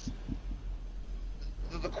has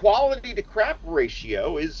the quality to crap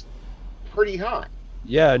ratio is pretty high.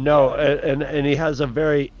 Yeah, no, and he has a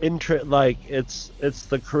very it's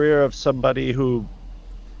the career of somebody who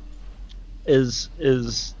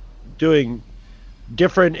is doing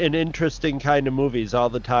different and interesting kind of movies all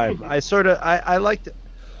the time. I liked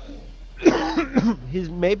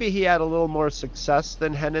he had a little more success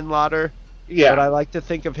than Henenlotter. Yeah. But I like to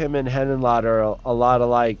think of him and Henenlotter a lot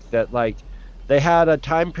alike. That like they had a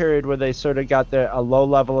time period where they sort of got a low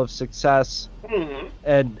level of success,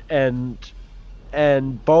 and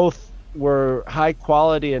both were high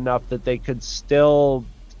quality enough that they could still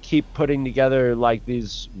keep putting together like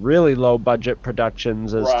these really low budget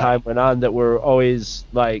productions as time went on that were always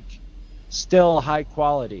like still high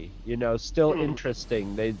quality, still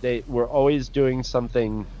interesting. They were always doing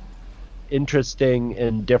something interesting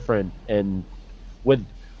and different and with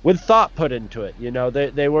thought put into it.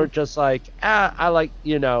 They weren't just like, I like,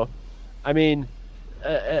 I mean,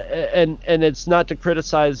 and it's not to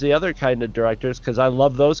criticize the other kind of directors, because I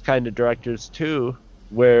love those kind of directors too,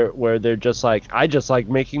 where they're just like, I just like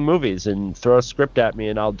making movies and throw a script at me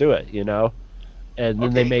and I'll do it, and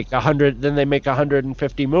then they make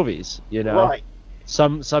 150 movies, Right.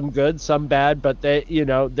 Some good, some bad, but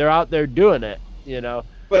they're out there doing it,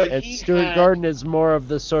 But and Stuart Gordon is more of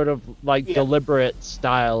the sort of like deliberate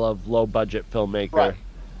style of low budget filmmaker. Right.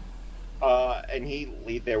 And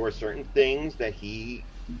there were certain things that he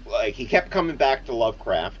kept coming back to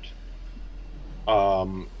Lovecraft.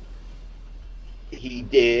 He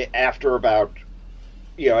did after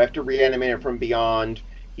Reanimator from Beyond,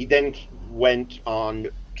 he then went on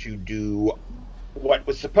to do what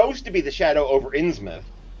was supposed to be The Shadow over Innsmouth,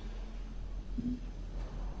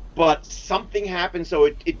 but something happened, so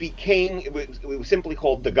it was simply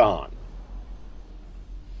called Dagon.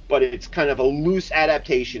 But it's kind of a loose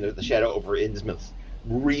adaptation of The Shadow over Innsmouth,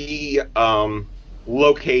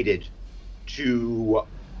 relocated to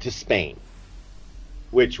Spain,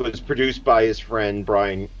 which was produced by his friend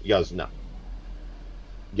Brian Yuzna.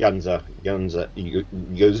 Yunza.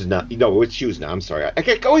 No, it's Yuzna. I'm sorry.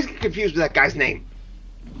 I always get confused with that guy's name.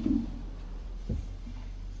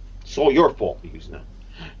 It's all your fault, Yuzna.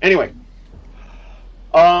 Anyway,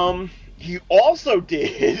 he also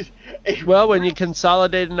did. Well, when you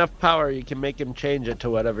consolidate enough power, you can make him change it to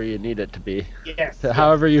whatever you need it to be. Yes.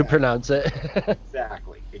 However you pronounce it.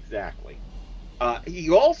 Exactly. He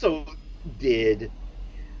also did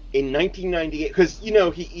in 1998, because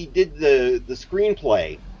he did the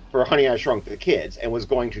screenplay for Honey, I Shrunk the Kids and was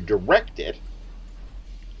going to direct it,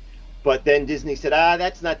 but then Disney said,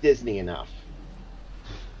 that's not Disney enough.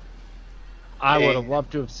 I would have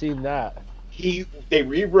loved to have seen that. They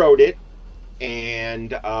rewrote it, and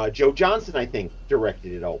Joe Johnston, I think,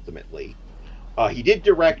 directed it ultimately. He did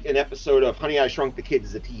direct an episode of Honey, I Shrunk the Kids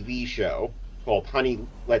as a TV show called Honey,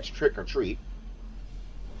 Let's Trick or Treat.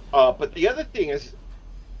 But the other thing is,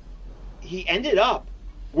 he ended up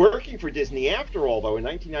working for Disney after all, though, in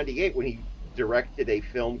 1998 when he directed a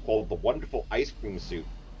film called The Wonderful Ice Cream Suit,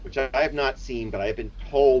 which I have not seen, but I have been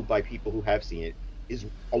told by people who have seen it, is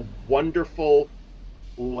a wonderful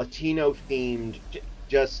Latino-themed,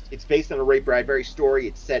 it's based on a Ray Bradbury story.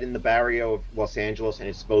 It's set in the barrio of Los Angeles, and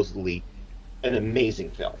it's supposedly an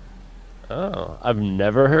amazing film. Oh, I've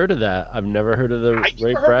never heard of that. I've never heard of the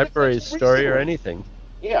Ray Bradbury story or anything.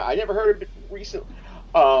 Yeah, I never heard of it recently.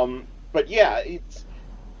 But yeah, it's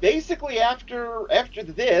basically after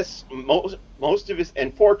this, most of his,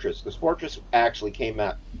 and Fortress, because Fortress actually came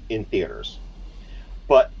out in theaters,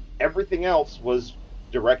 but everything else was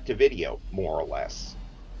direct to video, more or less.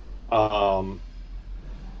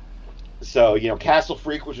 So, Castle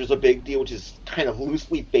Freak, which was a big deal, which is kind of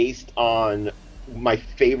loosely based on my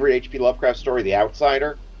favorite H.P. Lovecraft story, The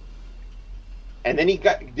Outsider. And then he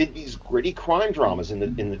did these gritty crime dramas in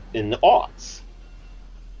the aughts.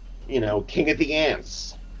 King of the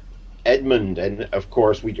Ants, Edmund, and of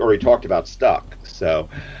course we already talked about Stuck. So,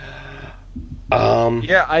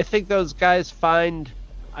 yeah, I think those guys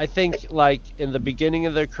like in the beginning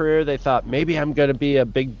of their career, they thought maybe I'm going to be a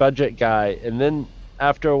big budget guy, and then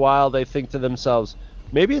after a while they think to themselves,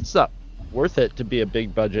 maybe it's not worth it to be a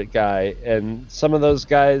big budget guy, and some of those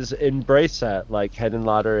guys embrace that, like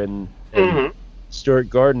Henenlotter and Stuart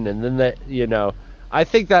Gordon, and then I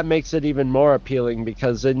think that makes it even more appealing,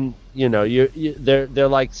 because then they're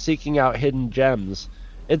like seeking out hidden gems.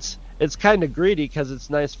 It's kind of greedy because it's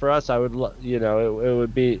nice for us. I would it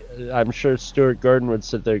would be, I'm sure Stuart Gordon would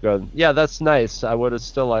sit there going, yeah, that's nice. I would have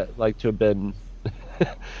still liked to have been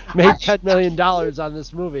made $10 million on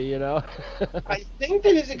this movie. I think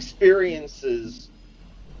that his experiences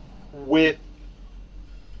with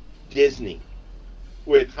Disney,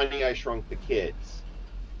 with Honey, I Shrunk the Kids,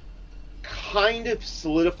 kind of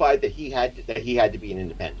solidified that he had to be an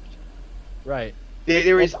independent. Right.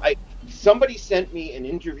 There is. Somebody sent me an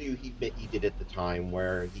interview he did at the time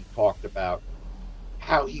where he talked about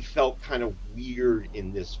how he felt kind of weird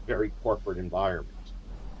in this very corporate environment.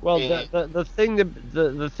 Well, the thing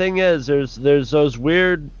is, there's those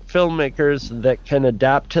weird filmmakers that can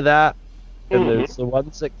adapt to that, and there's the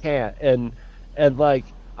ones that can't. And like,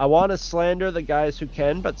 I want to slander the guys who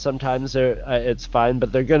can, but sometimes it's fine.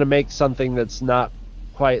 But they're going to make something that's not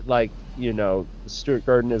quite like, you know, Stuart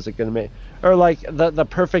Gordon isn't going to make. Or like the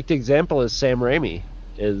perfect example is Sam Raimi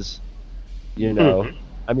is, you know.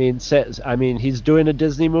 I mean, he's doing a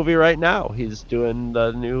Disney movie right now. He's doing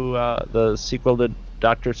the new the sequel to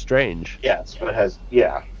Doctor Strange. Yes,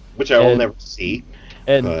 which I will never see.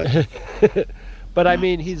 And but I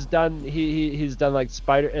mean, he's done like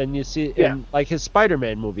Spider, and you see in like his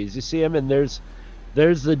Spider-Man movies, you see him, and there's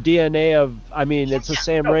the DNA of. I mean, it's a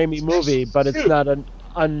Sam Raimi movie, but it's not an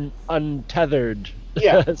untethered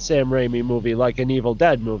Sam Raimi movie like an Evil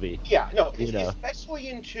Dead movie. Yeah, no, especially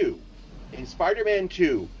in Spider-Man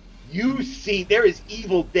 2, you see there is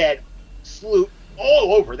Evil Dead sloop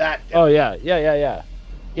all over that film. Oh yeah.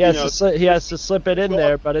 He has to slip it in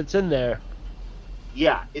there, but it's in there.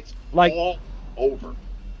 Yeah, it's like all over.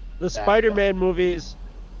 The Spider-Man movies,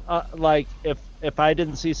 like if I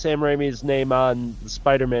didn't see Sam Raimi's name on the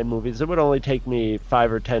Spider-Man movies, it would only take me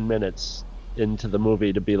 5 or 10 minutes into the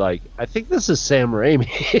movie to be like, I think this is Sam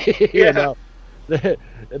Raimi. You know?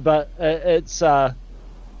 But it's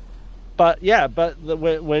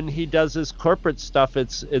when he does his corporate stuff,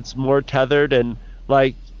 it's more tethered, and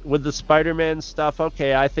like with the Spider-Man stuff,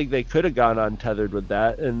 okay, I think they could have gone untethered with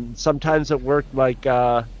that, and sometimes it worked, like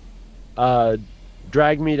Drag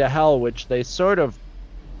Me to Hell, which they sort of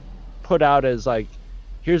put out as like,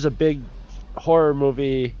 here's a big horror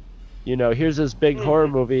movie, here's this big horror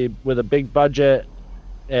movie with a big budget,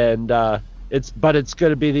 and it's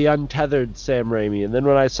going to be the untethered Sam Raimi. And then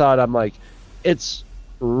when I saw it, I'm like, it's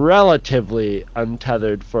relatively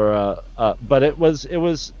untethered for but it was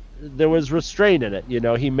there was restraint in it. He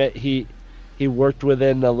worked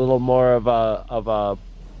within a little more of a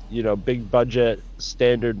big budget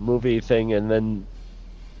standard movie thing, and then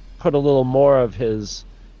put a little more of his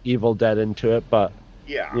Evil Dead into it. But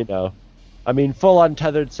I mean, full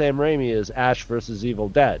untethered Sam Raimi is Ash versus Evil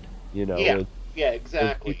Dead. With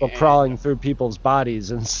exactly. People crawling through people's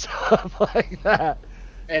bodies and stuff like that.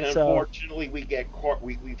 And unfortunately, we've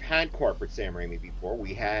had corporate Sam Raimi before.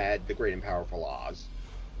 We had The Great and Powerful Oz.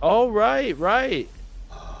 Oh, right.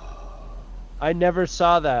 I never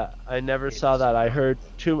saw that. I heard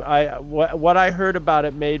what I heard about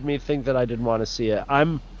it made me think that I didn't want to see it.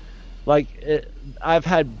 I've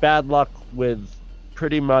had bad luck with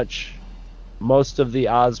pretty much most of the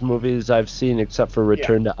Oz movies I've seen, except for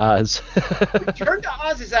Return to Oz. Return to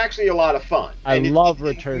Oz is actually a lot of fun. I love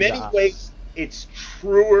Return to Oz. In many ways, it's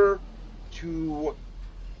truer to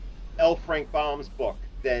L. Frank Baum's book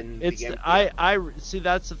than I see.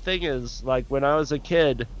 That's the thing is, like, when I was a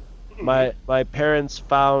kid, my parents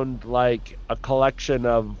found like a collection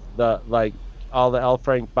of all the L.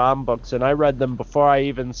 Frank Baum books, and I read them before I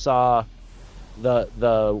even saw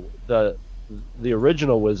the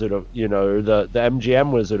original Wizard of or the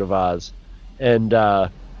MGM Wizard of Oz, and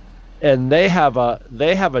they have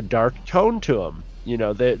a dark tone to them.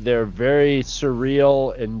 They're very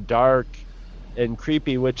surreal and dark and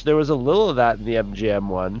creepy, which there was a little of that in the MGM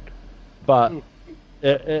one, but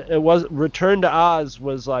it was Return to Oz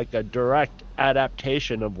was like a direct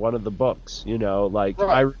adaptation of one of the books.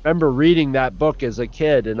 I remember reading that book as a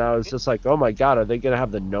kid, and I was just like, oh my god, are they gonna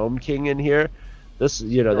have the Gnome King in here? This,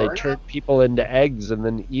 they turn people into eggs and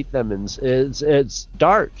then eat them, and it's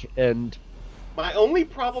dark. And my only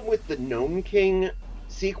problem with the Gnome King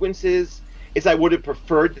sequences is I would have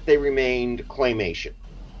preferred that they remained claymation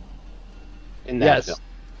in that film.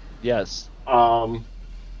 Yes.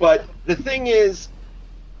 But the thing is,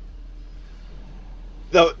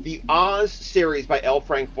 the Oz series by L.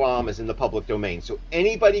 Frank Baum is in the public domain, so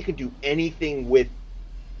anybody can do anything with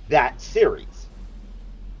that series.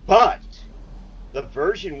 But the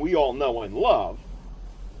version we all know and love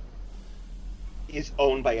is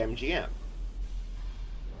owned by MGM.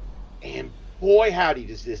 And boy, howdy,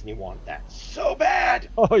 does Disney want that so bad.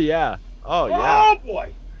 Oh, yeah. Oh,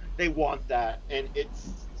 boy. They want that. And it's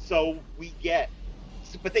so we get.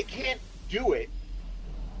 But they can't do it.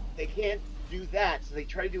 They can't do that. So they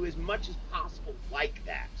try to do as much as possible like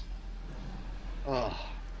that. Oh.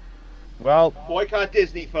 Well, boycott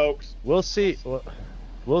Disney, folks. We'll see.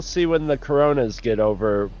 We'll see when the coronas get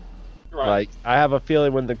over. Right. Like, I have a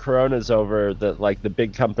feeling when the corona's over that, like, the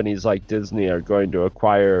big companies like Disney are going to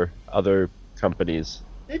acquire other companies.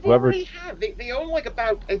 They've already have. They own like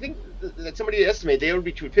about, I think that somebody estimated they own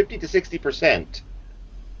between 50 to 60%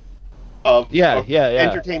 of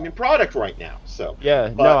entertainment product right now. So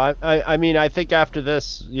I mean, I think after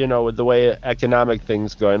this, with the way economic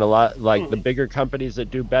things going, a lot like the bigger companies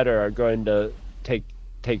that do better are going to take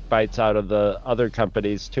bites out of the other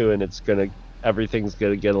companies too, and everything's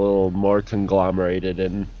gonna get a little more conglomerated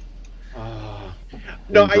and.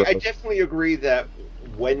 No, I definitely agree that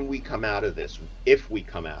when we come out of this, if we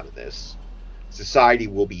come out of this, society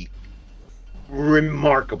will be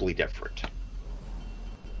remarkably different.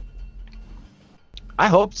 I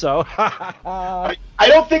hope so. I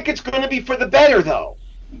don't think it's going to be for the better, though.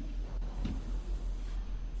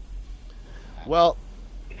 Well,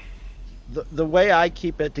 the way I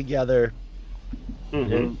keep it together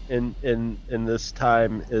in this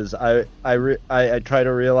time is I try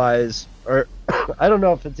to realize, or I don't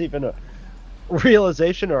know if it's even a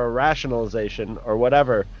realization or a rationalization or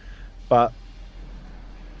whatever, but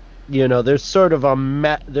there's sort of a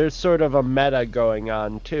meta going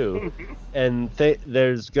on too, and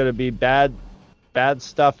there's going to be bad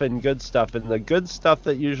stuff and good stuff, and the good stuff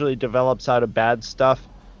that usually develops out of bad stuff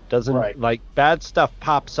doesn't like bad stuff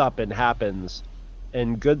pops up and happens,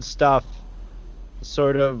 and good stuff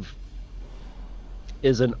sort of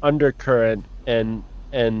is an undercurrent and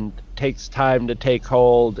takes time to take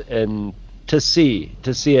hold and to see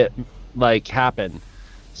it like happen.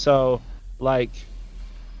 So like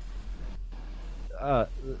I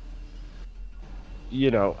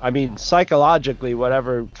mean, psychologically,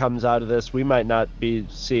 whatever comes out of this, we might not be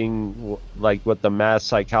seeing like what the mass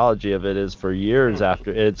psychology of it is for years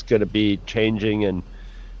after. It's going to be changing,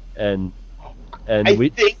 and I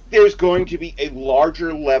think there's going to be a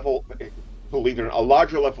larger level, believe it or not, a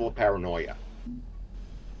larger level of paranoia.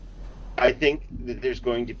 I think that there's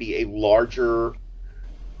going to be a larger.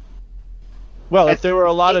 Well, if there were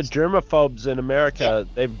a lot of germaphobes in America,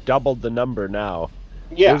 they've doubled the number now.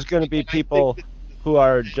 Yeah. There's going to be people who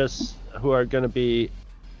are going to be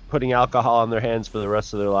putting alcohol on their hands for the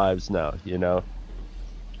rest of their lives now, And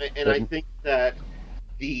I think that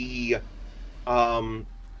the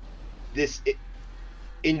this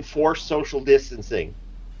enforced social distancing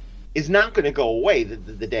is not going to go away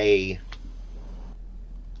the day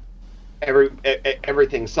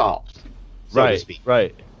everything's solved, so to speak.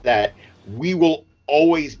 Right. That we will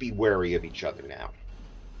always be wary of each other now.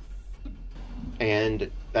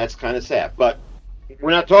 And that's kind of sad. But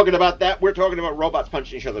we're not talking about that. We're talking about robots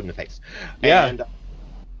punching each other in the face. Yeah. And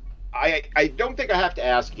I don't think I have to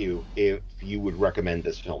ask you if you would recommend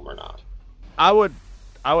this film or not. I would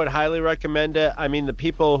highly recommend it. I mean, the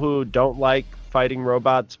people who don't like fighting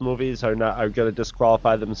robots movies are going to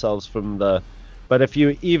disqualify themselves from the. But if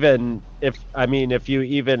you even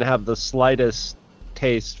have the slightest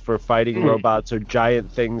taste for fighting robots or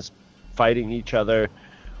giant things fighting each other,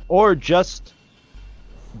 or just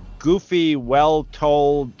goofy,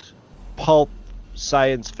 well-told pulp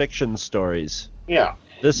science fiction stories. Yeah.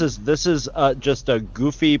 This is just a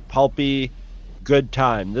goofy, pulpy, good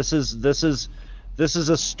time. This is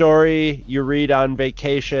a story you read on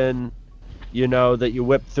vacation, that you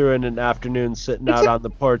whip through in an afternoon sitting out on the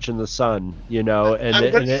porch in the sun, and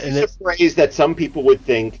it's a phrase that some people would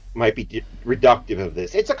think might be reductive of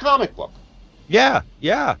this. It's a comic book. Yeah.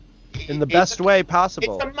 In the best way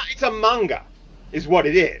possible. It's a manga, is what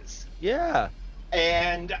it is. Yeah.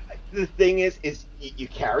 And the thing is you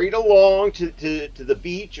carry it along to the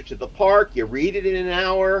beach or to the park, you read it in an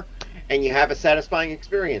hour, and you have a satisfying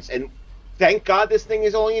experience. And thank God this thing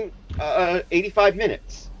is only in 85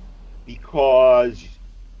 minutes. Because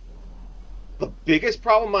the biggest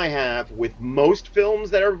problem I have with most films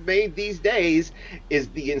that are made these days is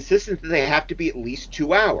the insistence that they have to be at least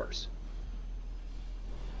 2 hours.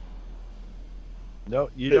 No,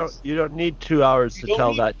 you don't need 2 hours to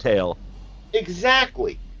tell that tale.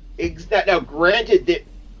 Exactly. Now, granted that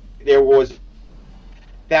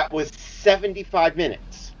that was 75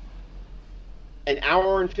 minutes, an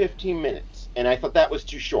hour and 15 minutes, and I thought that was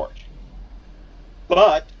too short.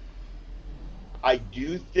 But I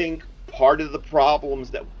do think part of the problems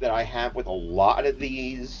that I have with a lot of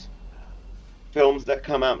these films that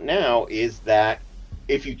come out now is that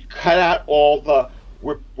if you cut out all the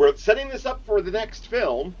we're setting this up for the next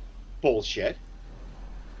film bullshit,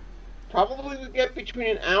 probably we get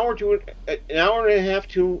between an hour and a half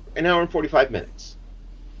to an hour and 45 minutes.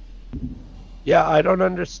 Yeah, I don't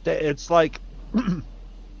understand. It's like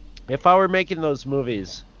if I were making those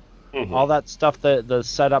movies, all that stuff, the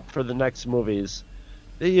setup for the next movies,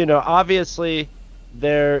 obviously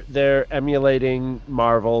they're emulating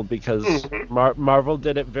Marvel because Marvel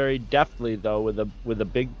did it very deftly though with a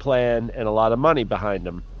big plan and a lot of money behind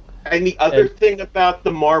them. And the other thing about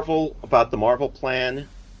the Marvel plan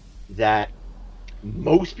that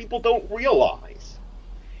most people don't realize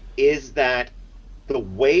is that the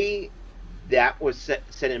way that was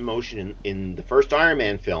set in motion in the first Iron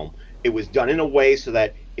Man film, it was done in a way so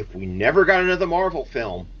that if we never got another Marvel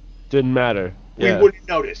film, didn't matter. We wouldn't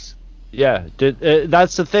notice. Yeah,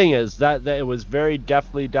 that's the thing is that it was very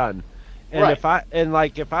deftly done. And Right.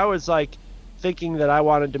 if I was like thinking that I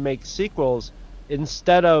wanted to make sequels,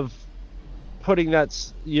 instead of putting that,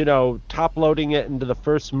 top loading it into the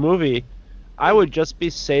first movie, I would just be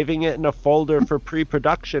saving it in a folder for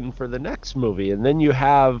pre-production for the next movie, and then you're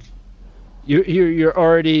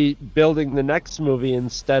already building the next movie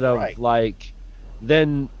instead of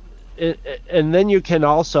and then you can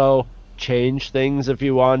also change things if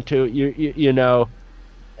you want to,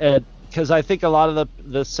 because I think a lot of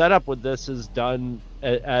the setup with this is done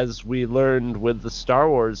as we learned with the Star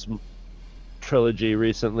Wars trilogy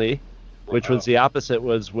recently, which was the opposite,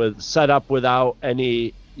 was set up without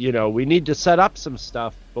any, we need to set up some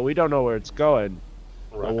stuff, but we don't know where it's going.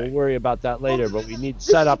 Right. We'll worry about that later, but we need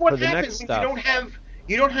set up for the next stuff.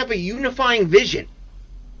 You don't have a unifying vision.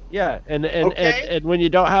 Yeah, and when you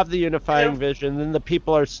don't have the unifying vision, then the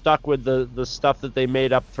people are stuck with the stuff that they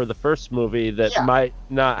made up for the first movie that might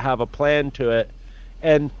not have a plan to it.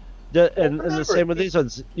 And the same with these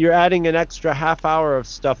ones. You're adding an extra half hour of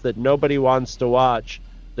stuff that nobody wants to watch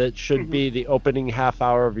that should be the opening half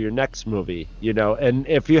hour of your next movie, And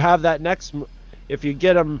if you have that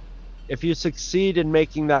if you succeed in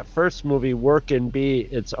making that first movie work and be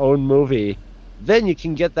its own movie, then you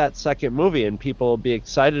can get that second movie and people will be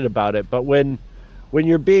excited about it. But when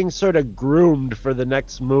you're being sort of groomed for the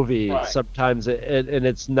next movie, sometimes and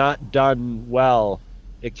it's not done well,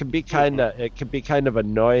 it can be kind of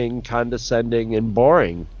annoying, condescending, and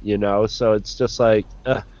boring, So it's just like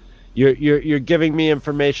you're giving me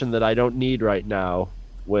information that I don't need right now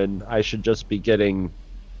when I should just be getting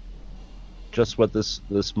just what this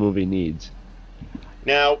movie needs.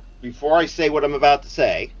 Now, before I say what I'm about to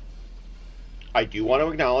say, I do want to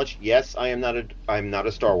acknowledge, yes, I'm not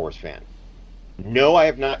a Star Wars fan. No, I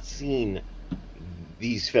have not seen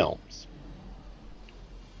these films.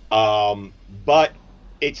 But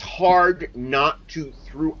it's hard not to,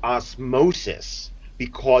 through osmosis,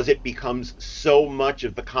 because it becomes so much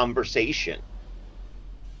of the conversation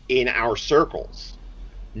in our circles,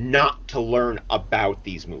 not to learn about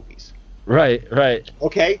these movies. Right.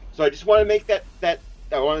 Okay, so I just want to make that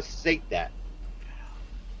I want to state that.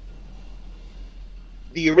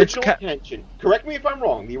 The original intention, correct me if I'm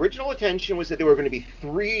wrong, the original intention was that there were going to be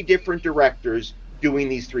 3 different directors doing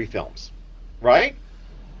these 3 films, right?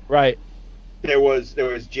 Right. There was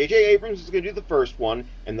J.J. Abrams was going to do the first one,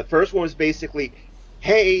 and the first one was basically,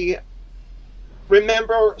 hey,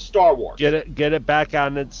 remember Star Wars? Get it back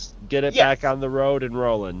on back on the road and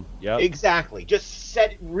rolling. Yep. Exactly. Just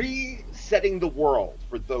resetting the world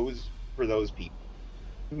for those people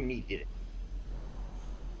who needed it.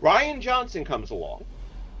 Rian Johnson comes along,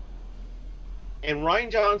 and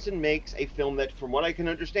Rian Johnson makes a film that, from what I can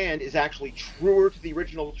understand, is actually truer to the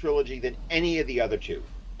original trilogy than any of the other 2,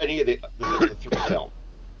 any of the 3 films.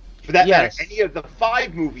 For that matter, any of the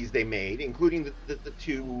 5 movies they made, including the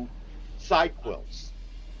 2 side quilts.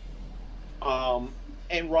 And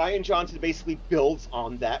Rian Johnson basically builds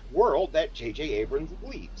on that world that J.J. Abrams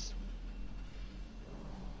leaves.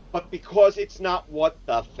 But because it's not what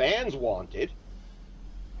the fans wanted,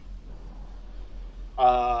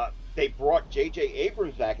 they brought J.J.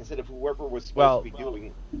 Abrams back instead of whoever was supposed to be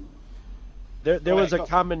doing. There was a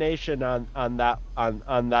combination on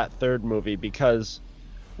that third movie because,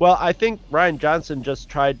 I think Rian Johnson just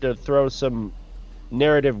tried to throw some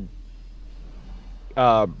narrative,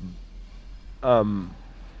 some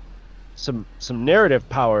narrative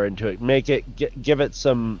power into it, make it give it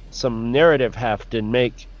some narrative heft, and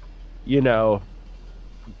make,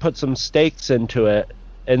 put some stakes into it,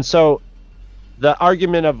 and so. The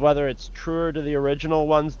argument of whether it's truer to the original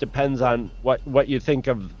ones depends on what you think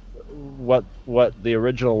of what the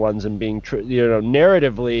original ones and being true.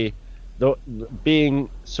 Narratively, being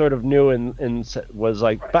sort of new and was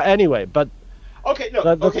like. Right. But anyway, okay,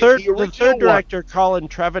 no. The third director, Colin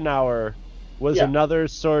Trevorrow, was another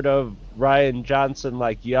sort of Rian Johnson,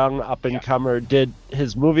 like young up and comer.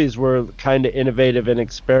 His movies were kind of innovative and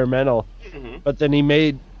experimental, but then he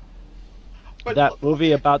made. That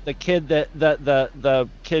movie about the kid the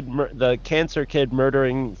cancer kid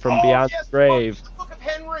murdering from beyond the grave. The Book of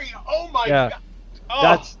Henry. Oh my God.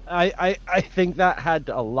 That's I think that had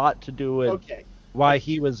a lot to do with why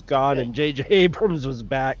he was gone and J.J. Abrams was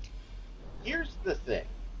back. Here's the thing.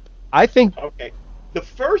 I think... Okay, the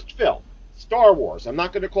first film, Star Wars, I'm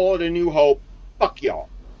not going to call it A New Hope, fuck y'all.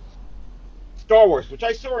 Star Wars, which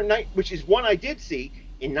I saw which is one I did see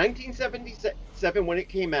in 1977 when it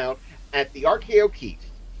came out at the Arcade O'Keefe.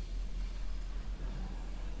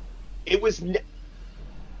 It was...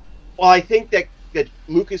 Well, I think that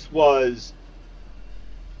Lucas was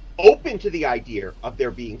open to the idea of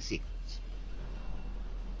there being sequels.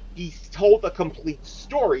 He told a complete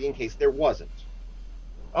story in case there wasn't.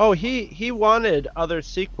 Oh, he wanted other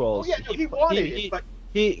sequels. Oh yeah, no, he wanted it, but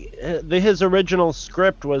his original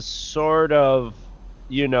script was sort of,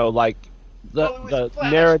 like the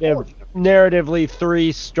narratively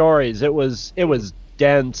 3 stories. It was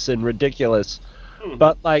dense and ridiculous,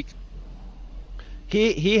 but like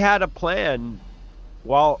he had a plan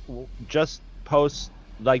while just post,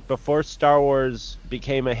 like, before Star Wars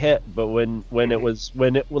became a hit, but when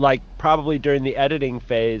it like probably during the editing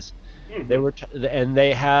phase, they were and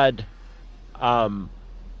they had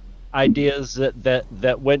ideas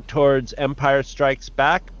that went towards Empire Strikes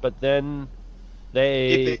Back, but then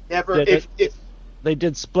they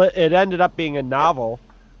did split. It ended up being a novel,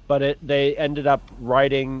 but they ended up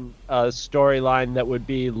writing a storyline that would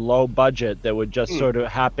be low budget, that would just sort of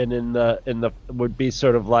happen in the would be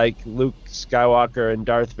sort of like Luke Skywalker and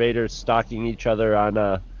Darth Vader stalking each other on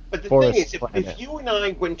a But the forest thing is, planet. if you and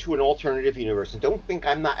I went to an alternative universe, and don't think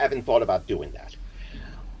haven't thought about doing that,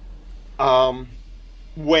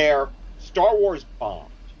 where Star Wars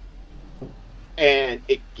bombed, and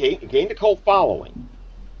it gained a cult following,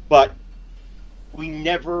 but we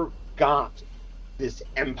never got this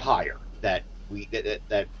empire that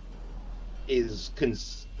is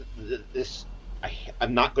this.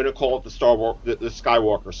 I'm not going to call it the the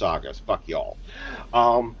Skywalker sagas. Fuck y'all.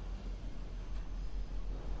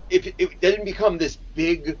 If it doesn't become this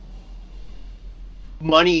big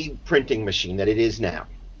money printing machine that it is now,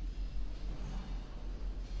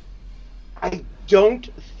 I don't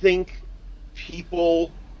think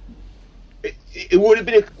people... It would have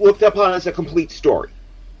been looked upon as a complete story.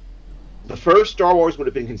 The first Star Wars would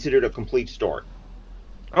have been considered a complete story.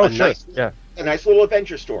 Oh, sure. Yeah. A nice little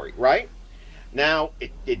adventure story, right? Now,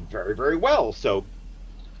 it did very, very well. So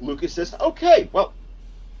Lucas says, okay, well,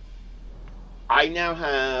 I now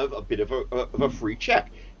have a bit of a free check.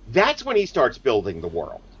 That's when he starts building the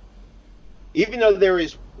world. Even though there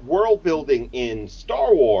is world building in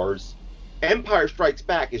Star Wars, Empire Strikes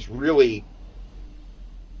Back is really...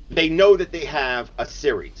 They know that they have a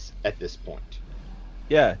series at this point.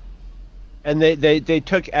 Yeah. And they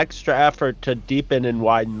took extra effort to deepen and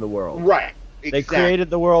widen the world. Right. Exactly. They created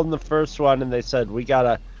the world in the first one, and they said we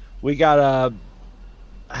gotta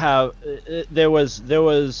have... There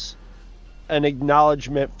was an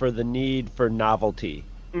acknowledgement for the need for novelty.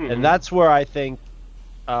 Mm-hmm. And that's where I think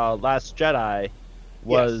Last Jedi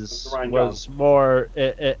was more...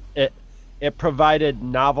 It provided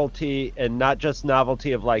novelty, and not just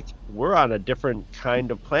novelty of, like, we're on a different kind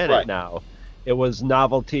of planet now. It was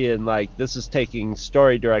novelty and, like, this is taking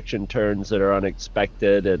story direction turns that are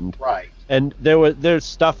unexpected, and and there's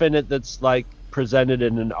stuff in it that's, like, presented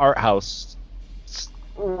in an art house.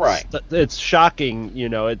 Right. It's shocking,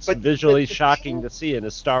 it's visually shocking to see in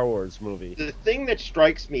a Star Wars movie. The thing that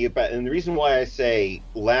strikes me about, and the reason why I say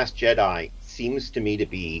Last Jedi seems to me to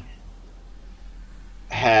be,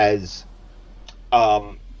 has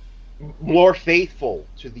more faithful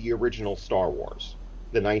to the original Star Wars,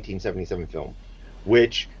 the 1977 film,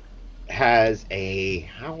 which has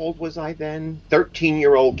how old was I then?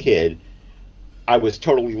 13-year-old kid I was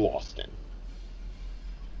totally lost in.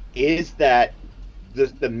 Is that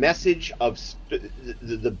the message of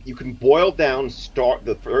you can boil down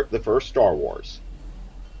the first Star Wars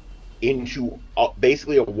into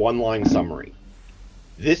basically a one-line summary.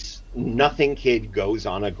 This nothing kid goes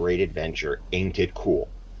on a great adventure. Ain't it cool?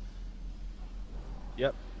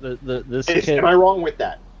 Yep. This kid. Am I wrong with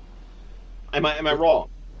that? Am I wrong?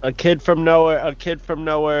 A kid from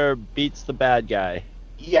nowhere beats the bad guy.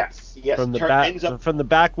 Yes. From the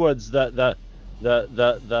backwoods, the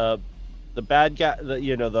bad guy,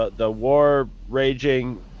 the war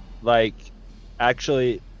raging, like,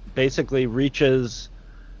 actually basically reaches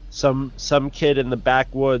some kid in the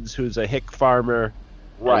backwoods who's a hick farmer.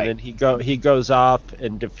 Right. And then he goes off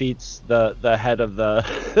and defeats the head of the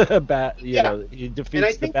he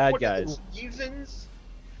defeats the bad guys. The reasons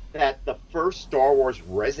that the first Star Wars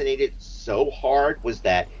resonated so hard was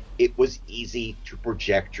that it was easy to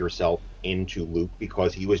project yourself into Luke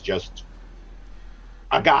because he was just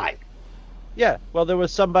a guy. Yeah, well, there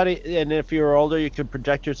was somebody, and if you were older, you could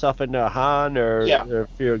project yourself into a Han, or if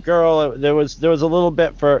you're a girl, there was a little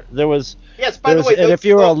bit for there was. Yes, by the way, and if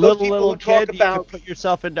you were a those little people kid, you could put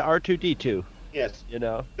yourself into R2D2. Yes, you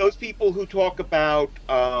know, those people who talk about,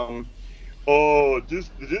 oh, the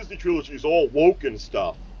Disney trilogy is all woke and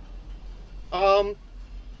stuff.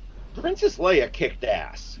 Princess Leia kicked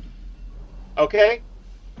ass. Okay,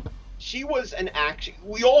 she was an action.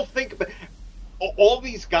 We all think about. All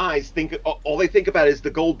these guys think all they think about is the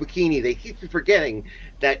gold bikini. They keep forgetting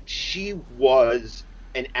that she was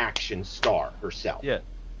an action star herself. Yeah.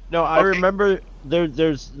 No, I remember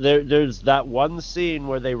there's that one scene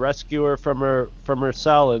where they rescue her from her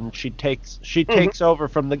cell, and she takes over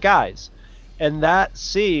from the guys, and that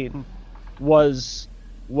scene was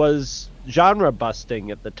genre busting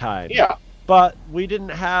at the time. Yeah. But we didn't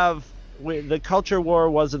have. The culture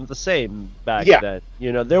war wasn't the same back then.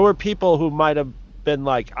 You know, there were people who might have been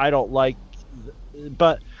like, I don't like,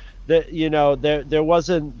 but there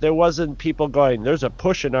wasn't people going, there's a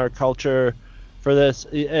push in our culture for this,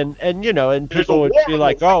 and people would be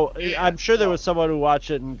like, oh, I'm sure there was someone who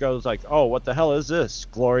watched it and goes like, oh, what the hell is this?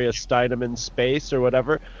 Gloria Steinem in space or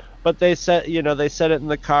whatever. But they said it in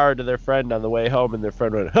the car to their friend on the way home, and their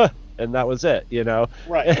friend went, huh, and that was it, you know.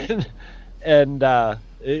 Right. And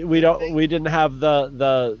we didn't have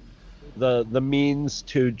the means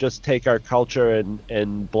to just take our culture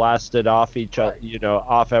and blast it off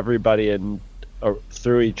off everybody and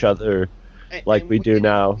through each other like we do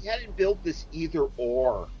now. We hadn't built this either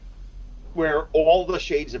or, where all the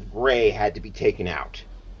shades of gray had to be taken out.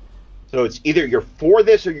 So it's either you're for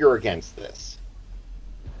this or you're against this.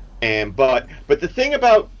 But the thing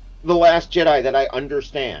about The Last Jedi that I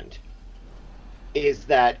understand is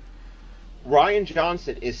that Rian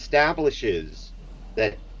Johnson establishes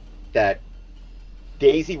that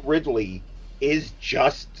Daisy Ridley is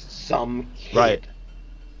just some kid. Right.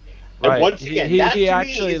 And once again, he that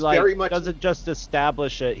actually very much doesn't just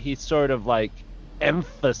establish it; he sort of like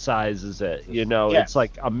emphasizes it. You know, Yes. It's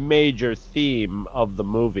like a major theme of the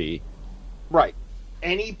movie. Right.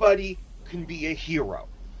 Anybody can be a hero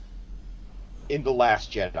in The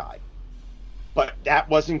Last Jedi, but that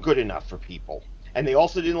wasn't good enough for people. And they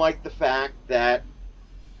also didn't like the fact that,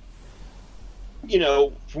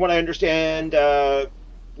 from what I understand,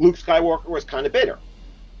 Luke Skywalker was kind of bitter.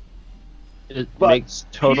 It makes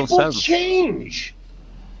total sense. People change.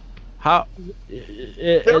 How?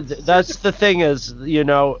 That's the thing is,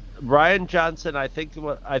 Rian Johnson. I think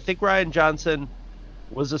Rian Johnson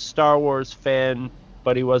was a Star Wars fan,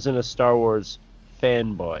 but he wasn't a Star Wars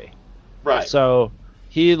fanboy. Right. So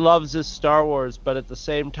he loves his Star Wars, but at the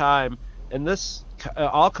same time. And this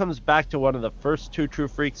all comes back to one of the first Two True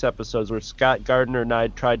Freaks episodes where Scott Gardner and I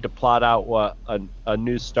tried to plot out what a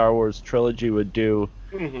new Star Wars trilogy would do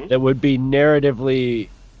that would be narratively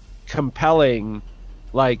compelling,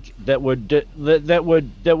 like that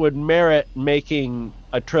would merit making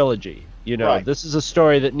a trilogy. Right. This is a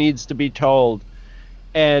story that needs to be told,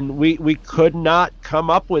 and we could not come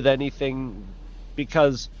up with anything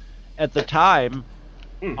because at the time.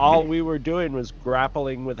 All we were doing was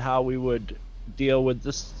grappling with how we would deal with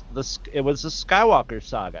this. It was the Skywalker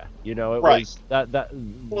saga, was that.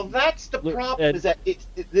 Well, that's the problem. Is that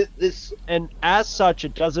this, and as such,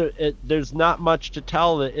 it doesn't. There's not much to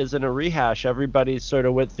tell that isn't a rehash. Everybody sort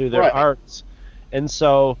of went through their arcs, and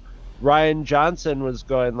so Rian Johnson was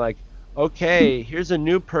going like, okay, here's a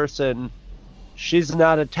new person. She's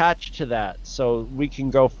not attached to that, so we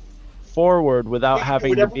can go forward without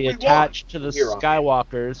having to be attached to the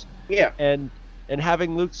Skywalkers. Yeah. And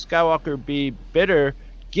having Luke Skywalker be bitter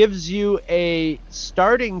gives you a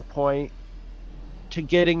starting point to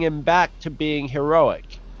getting him back to being heroic.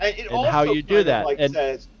 And how you do that.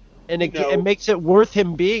 It makes it worth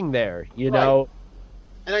him being there, know.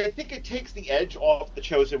 And I think it takes the edge off the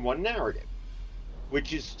Chosen One narrative,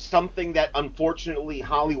 which is something that unfortunately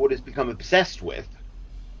Hollywood has become obsessed with.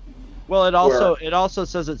 Well, it also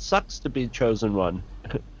says it sucks to be chosen one,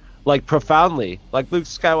 like profoundly. Like Luke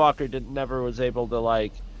Skywalker never was able to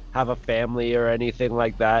like have a family or anything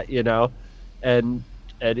like that, and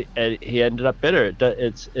he ended up bitter.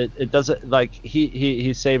 It doesn't like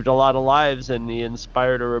he saved a lot of lives and he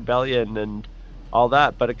inspired a rebellion and all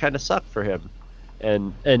that, but it kind of sucked for him,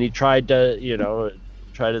 and he tried to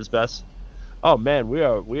tried his best. Oh man, we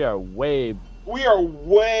are way. We are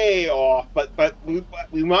way off, but we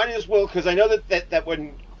might as well, because I know that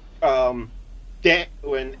when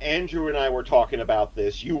when Andrew and I were talking about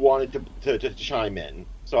this, you wanted to chime in,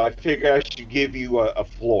 so I figured I should give you a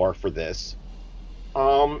floor for this.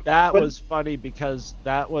 Was funny because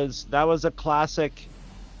that was a classic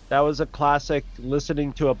a classic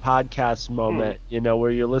listening to a podcast moment,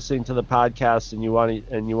 where you're listening to the podcast and you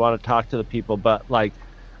want to talk to the people, but like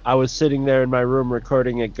I was sitting there in my room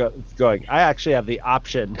recording it going, I actually have the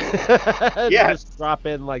option to just drop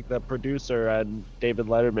in like the producer and David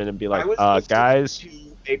Letterman and be like, guys, to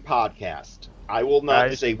a podcast. I will not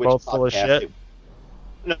guys, say which both full of podcast shit.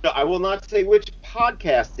 No, I will not say which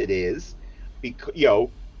podcast it is,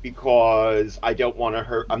 because I don't want to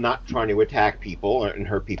hurt. I'm not trying to attack people and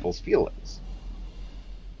hurt people's feelings.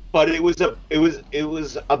 But it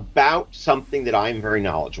was about something that I'm very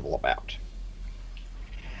knowledgeable about.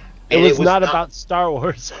 It was not about Star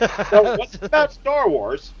Wars. No, it wasn't about Star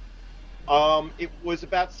Wars. It was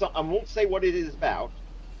about some. I won't say what it is about,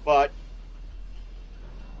 but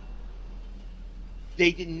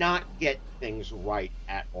they did not get things right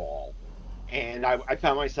at all, and I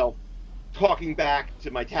found myself talking back to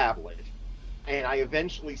my tablet, and I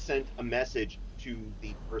eventually sent a message to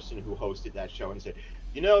the person who hosted that show and said,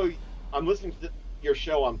 I'm listening to your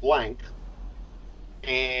show on blank,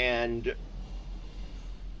 and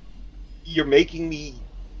you're making me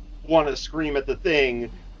want to scream at the thing.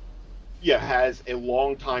 Has a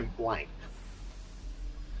long time blank.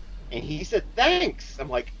 And he said, thanks. I'm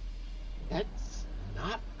like, that's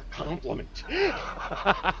not a compliment.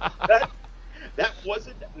 That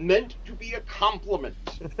wasn't meant to be a compliment.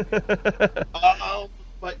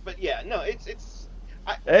 But yeah, no, it's.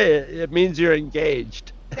 Hey, it means you're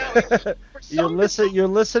engaged. No, you're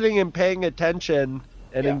listening and paying attention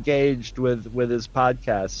and engaged with his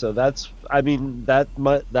podcast. So that's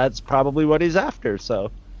probably what he's after.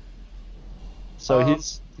 So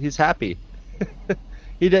he's happy.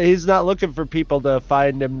 He's not looking for people to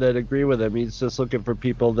find him that agree with him. He's just looking for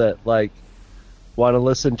people that like want to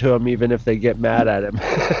listen to him even if they get mad at him.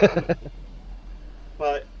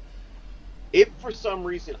 But if for some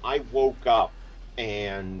reason I woke up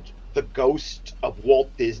and the ghost of Walt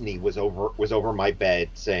Disney was over my bed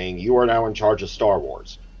saying, "You are now in charge of Star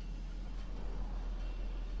Wars,"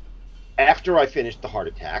 after I finished the heart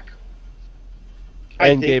attack,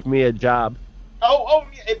 and gave me a job.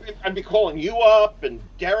 I'd be calling you up and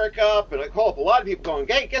Derek up, and I call up a lot of people going,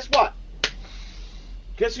 "Hey, guess what?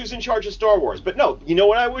 Guess who's in charge of Star Wars?" But no, you know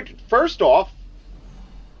what I would? First off,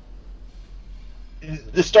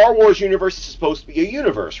 the Star Wars universe is supposed to be a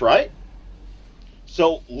universe, right?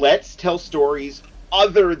 So let's tell stories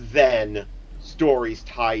other than stories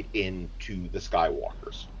tied into the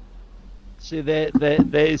Skywalkers. See,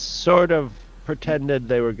 they sort of pretended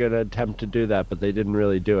they were going to attempt to do that, but they didn't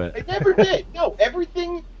really do it. They never did. No,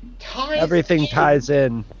 everything ties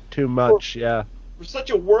in too much, For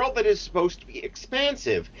such a world that is supposed to be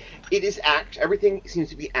expansive, everything seems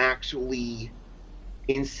to be actually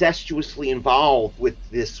incestuously involved with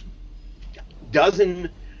this dozen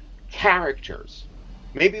characters.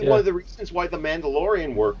 Maybe one of the reasons why The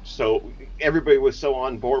Mandalorian worked everybody was so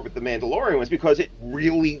on board with The Mandalorian was because it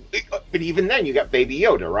really, but even then you got Baby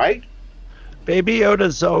Yoda, right? Baby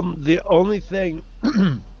Yoda's the only thing,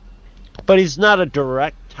 but he's not a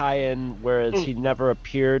direct tie-in, whereas he never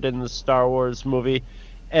appeared in the Star Wars movie.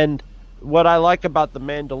 And what I like about The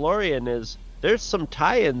Mandalorian is there's some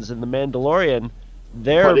tie-ins in The Mandalorian.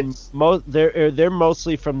 They're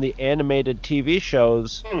mostly from the animated TV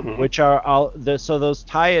shows, which are so those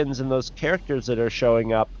tie-ins and those characters that are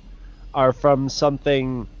showing up are from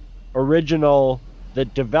something original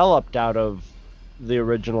that developed out of the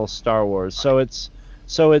original Star Wars. So it's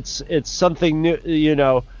something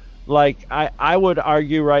new, like I would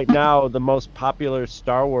argue right now the most popular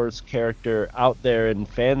Star Wars character out there in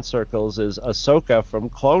fan circles is Ahsoka from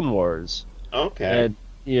Clone Wars. Okay.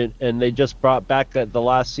 And they just brought back the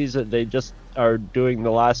last season. They just are doing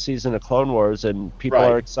the last season of Clone Wars, and people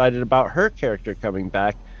are excited about her character coming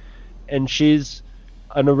back. And she's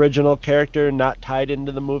an original character, not tied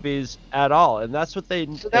into the movies at all. And that's what they.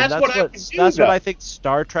 So that's what I think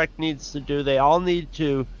Star Trek needs to do. They all need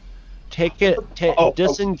to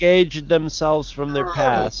disengage themselves from their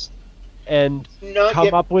past and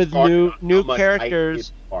come up with new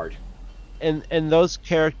characters. And those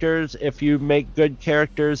characters, if you make good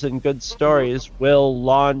characters and good stories, will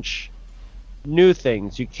launch new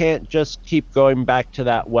things. You can't just keep going back to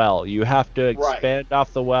that well. You have to expand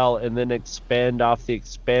off the well and then expand off the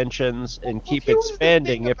expansions and keep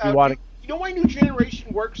expanding if you want to. You know why New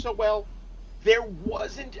Generation worked so well? There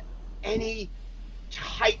wasn't any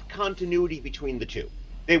tight continuity between the two.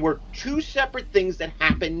 They were two separate things that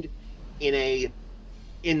happened in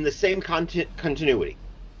the same continuity.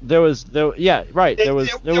 There was a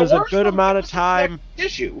good amount of time.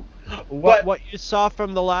 Issue, What you saw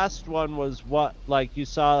from the last one was what, like, you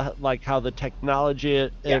saw like how the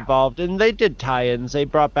technology evolved, and they did tie-ins.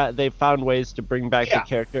 They found ways to bring back the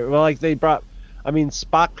character. Well, like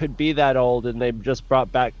Spock could be that old, and they just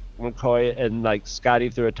brought back McCoy and like Scotty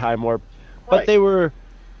through a time warp, but they were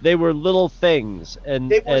little things,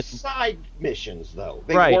 and they were side missions though.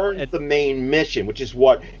 They weren't the main mission, which is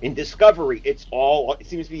what in Discovery it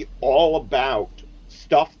seems to be all about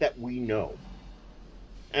stuff that we know.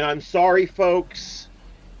 And I'm sorry, folks,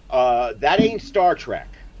 that ain't Star Trek.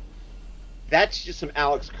 That's just some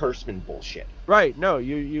Alex Kurtzman bullshit. Right? No,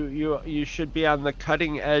 you should be on the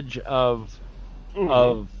cutting edge of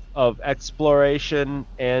exploration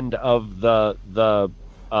and of the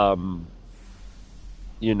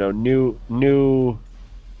new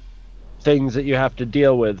things that you have to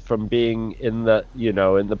deal with from being in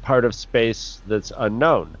the part of space that's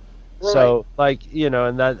unknown. Right. So,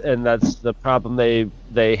 and that's the problem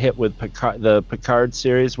they hit with the Picard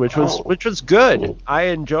series, which was good. I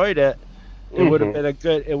enjoyed it. It would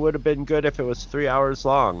have been good if it was 3 hours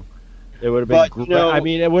long. It would have been great. I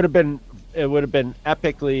mean, it would have been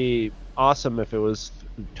epically awesome if it was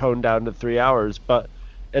toned down to 3 hours. But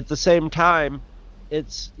at the same time,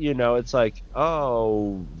 it's like,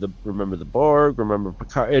 remember the Borg, remember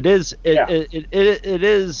Picard. It is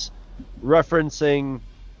referencing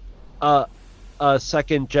a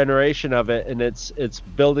second generation of it, and it's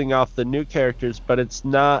building off the new characters, but it's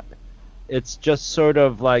not. It's just sort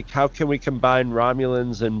of like, how can we combine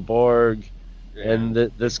Romulans and Borg, and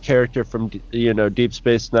this character from Deep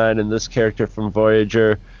Space Nine, and this character from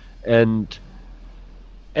Voyager, and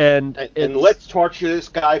let's torture this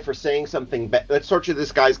guy for saying something bad. Let's torture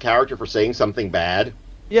this guy's character for saying something bad.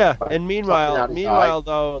 Yeah, and meanwhile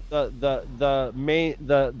though, the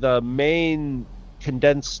main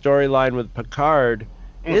condensed storyline with Picard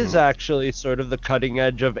is actually sort of the cutting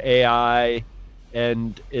edge of AI,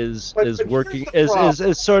 and is working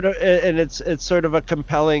is sort of, and it's sort of a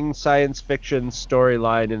compelling science fiction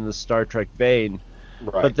storyline in the Star Trek vein.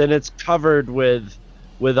 Right. But then it's covered with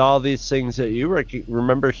all these things that you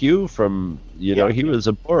remember Hugh from, he was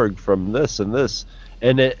a Borg from this and this,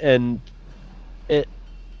 I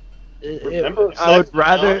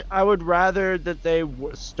would rather that they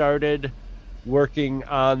started working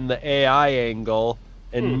on the AI angle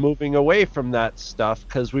and moving away from that stuff,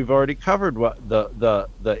 because we've already covered what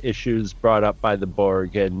the issues brought up by the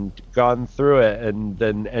Borg and gone through it, and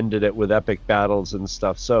then ended it with epic battles and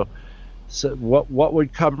stuff. So what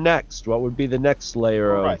would come next? What would be the next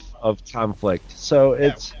layer of conflict? So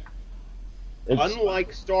it's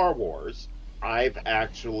unlike Star Wars. I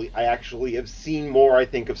actually have seen more, I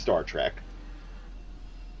think, of Star Trek.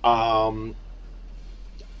 I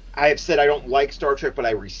have said I don't like Star Trek, but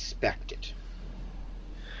I respect it.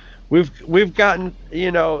 We've gotten,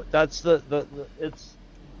 that's it's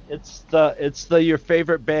the your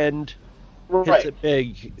favorite band hits it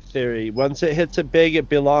big theory. Once it hits it big, it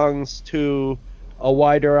belongs to a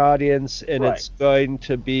wider audience, and it's going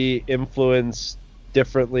to be influenced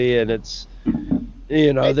differently, and it's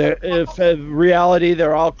reality,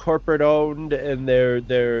 they're all corporate owned, and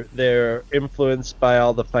they're influenced by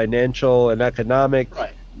all the financial and economic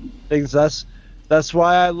things. That's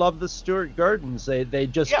why I love the Stuart Gordons. They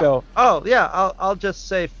just go, I'll just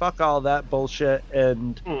say fuck all that bullshit,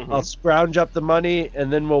 and I'll scrounge up the money,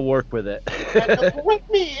 and then we'll work with it. And correct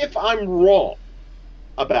me if I'm wrong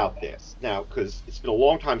about this now, because it's been a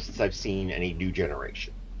long time since I've seen any New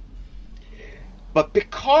Generation. But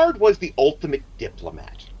Picard was the ultimate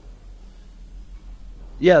diplomat.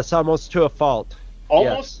 Yes, almost to a fault.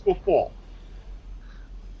 To a fault.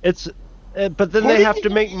 But then they have to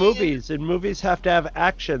make movies, and movies have to have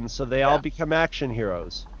action, so they all become action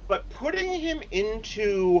heroes. But putting him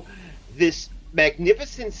into this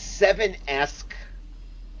Magnificent Seven-esque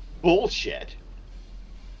bullshit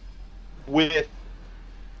with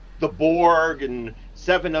the Borg and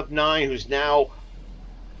Seven of Nine, who's now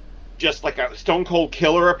just like a stone cold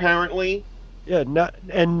killer, apparently. Yeah,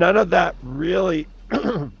 none of that really.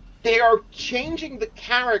 They are changing the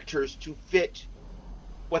characters to fit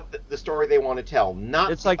what the story they want to tell.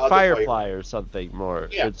 It's like Firefly or something more.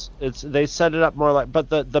 Yeah. It's they set it up more like, but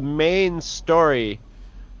the main story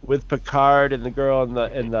with Picard and the girl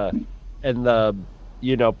and the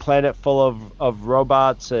planet full of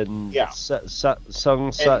robots and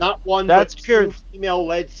and not one that's but pure two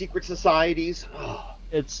female-led secret societies.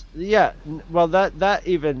 It's well there's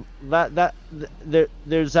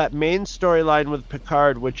that main storyline with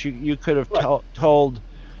Picard, which you could have told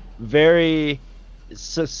very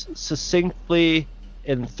succinctly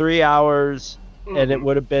in 3 hours, and it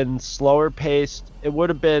would have been slower paced. It would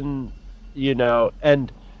have been,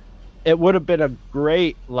 and it would have been a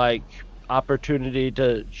great like opportunity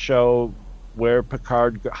to show how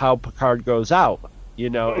Picard goes out,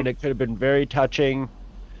 and it could have been very touching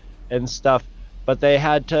and stuff. But they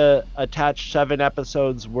had to attach 7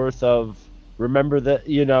 episodes worth of flash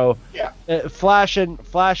and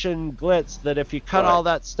glitz that if you cut all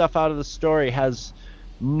that stuff out of the story has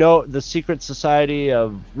the secret society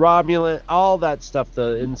of Romulan, all that stuff,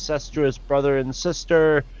 the incestuous brother and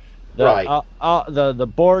sister,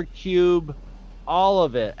 the Borg cube, all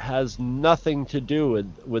of it has nothing to do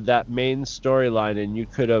with that main storyline, and you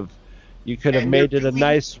could have made it a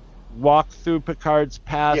nice walk through Picard's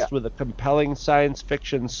past with a compelling science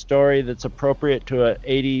fiction story that's appropriate to an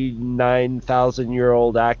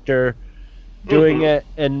 89,000-year-old actor doing it,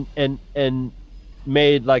 and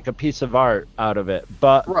made like a piece of art out of it.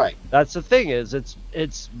 But that's the thing, is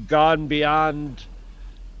it's gone beyond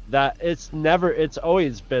that. It's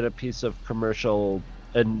always been a piece of commercial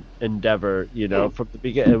endeavor, from the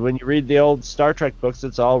beginning. When you read the old Star Trek books,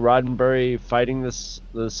 it's all Roddenberry fighting the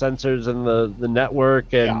censors and the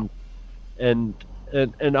network and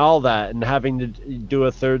all that, and having to do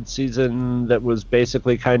a 3rd season that was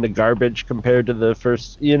basically kind of garbage compared to the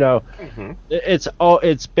first.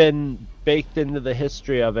 It's been baked into the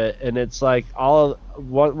history of it, and it's like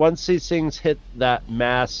once these things hit that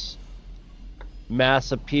mass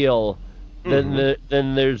appeal, then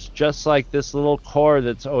there's just like this little core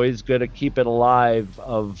that's always going to keep it alive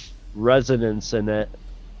of resonance in it,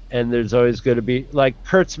 and there's always going to be like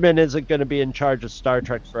Kurtzman isn't going to be in charge of Star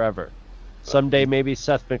Trek forever. Someday maybe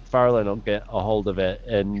Seth MacFarlane will get a hold of it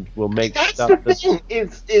and will make stuff. That's the thing,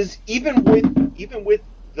 is even with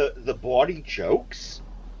the bawdy jokes,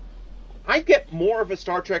 I get more of a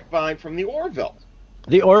Star Trek vibe from the Orville.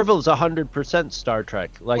 The Orville's 100% Star Trek.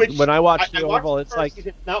 Like when I watch the Orville, it's like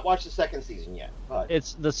season, not watched the 2nd season yet. But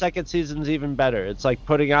it's the 2nd season's even better. It's like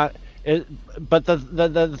putting out it, but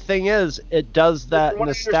the thing is, it does that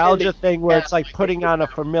nostalgia thing where it's like putting on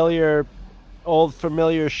old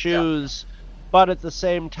familiar shoes, but at the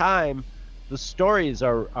same time, the stories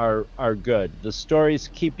are good. The stories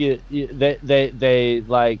keep you.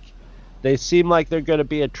 They seem like they're going to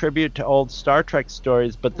be a tribute to old Star Trek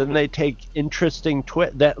stories, but then they take interesting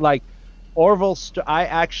that like Orville.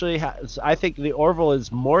 I think the Orville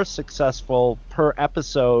is more successful per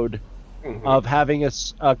episode of having a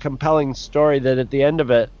compelling story that at the end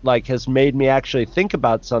of it like has made me actually think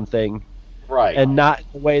about something, and not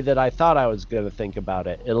the way that I thought I was going to think about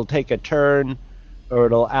it. It'll take a turn, or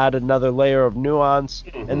it'll add another layer of nuance,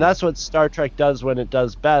 and that's what Star Trek does when it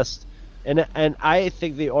does best. And I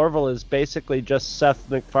think the Orville is basically just Seth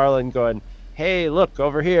MacFarlane going, "Hey, look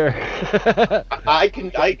over here." Hey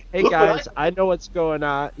guys, I know what's going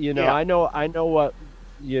on. I know what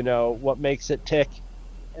what makes it tick.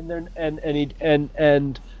 And then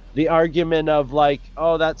and the argument of like,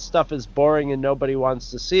 oh, that stuff is boring and nobody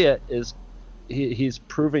wants to see it is he's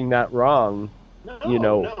proving that wrong.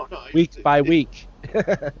 No, week by week.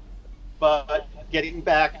 But getting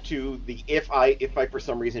back to the if I for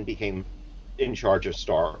some reason became in charge of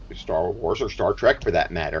Star Wars or Star Trek for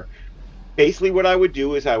that matter, basically what I would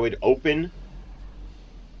do is I'd open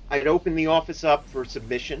the office up for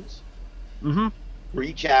submissions,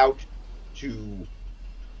 reach out to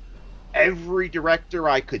every director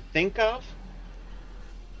I could think of,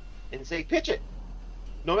 and say, pitch it.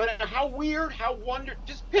 No matter how weird, how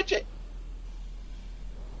just pitch it.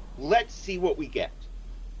 Let's see what we get.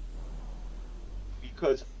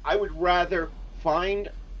 Because I would rather find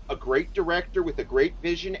a great director with a great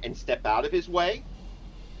vision and step out of his way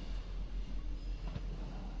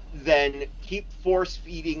than keep force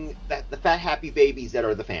feeding the fat happy babies that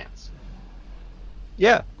are the fans.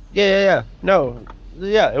 Yeah. No.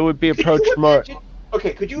 Yeah, it would be approached more.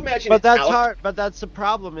 Okay, could you imagine? But that's hard. But that's the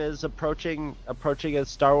problem: is approaching a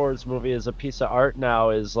Star Wars movie as a piece of art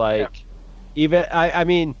now is like, even I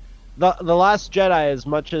mean, the Last Jedi, as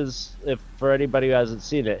much as if for anybody who hasn't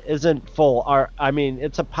seen it, isn't full art. I mean,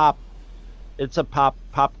 it's a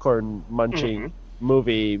popcorn munching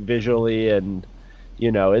movie visually, and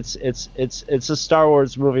it's a Star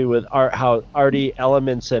Wars movie with arty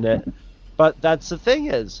elements in it. But that's the thing,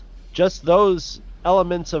 is just those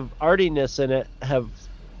elements of artiness in it have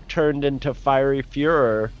turned into fiery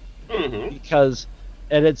furor, because,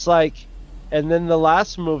 and it's like, and then the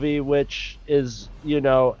last movie, which is,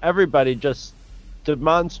 everybody just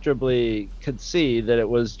demonstrably could see that it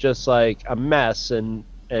was just like a mess and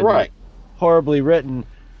horribly written,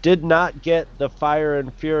 did not get the fire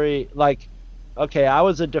and fury. Like, okay, I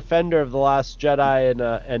was a defender of The Last Jedi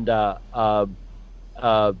and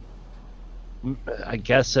I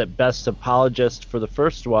guess at best apologist for the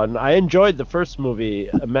first one. I enjoyed the first movie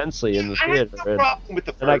immensely in the I theater, have no problem with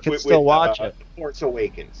the first, and I can still watch it. Force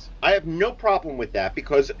Awakens. I have no problem with that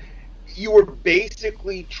because you were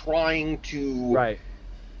basically trying to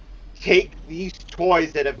take these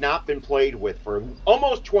toys that have not been played with for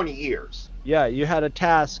almost 20 years. Yeah, you had a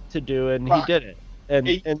task to do, and he did it. And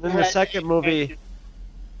then the second movie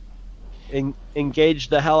engaged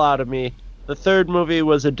the hell out of me. The third movie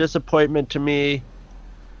was a disappointment to me,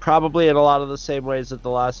 probably in a lot of the same ways that The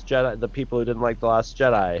Last Jedi, the people who didn't like The Last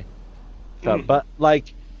Jedi felt. But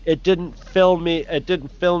like, it didn't fill me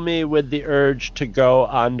with the urge to go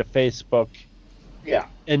onto Facebook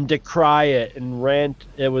and decry it and rant.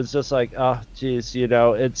 It was just like, oh geez, you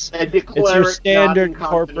know, it's your standard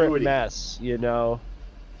corporate mess, you know.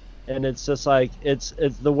 And it's just like, it's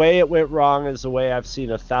the way it went wrong is the way I've seen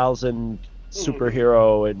 1,000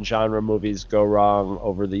 superhero and genre movies go wrong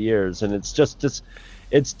over the years. And it's just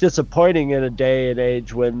it's disappointing in a day and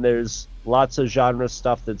age when there's lots of genre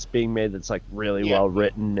stuff that's being made that's like really well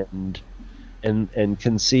written and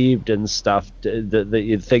conceived and stuff that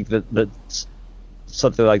you'd think that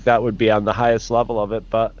something like that would be on the highest level of it,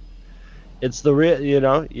 but it's the real, you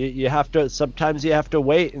know, you have to, sometimes you have to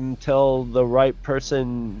wait until the right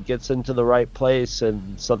person gets into the right place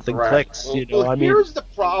and something clicks, you know. I mean, here's the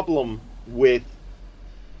problem with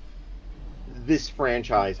this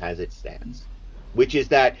franchise as it stands, which is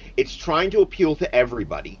that it's trying to appeal to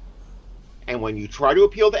everybody, and when you try to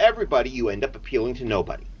appeal to everybody, you end up appealing to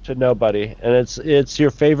nobody. And it's your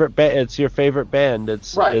favorite band. It's your favorite band.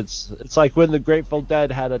 It's like when the Grateful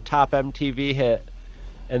Dead had a top MTV hit,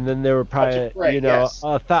 and then there were probably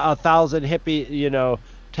 1,000 hippie, you know,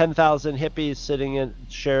 10,000 hippies sitting in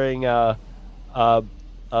sharing a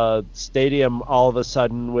stadium all of a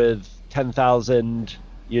sudden with 10,000,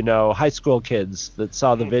 you know, high school kids that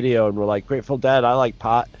saw the video and were like, Grateful Dead, I like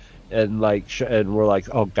pot, and like and we're like,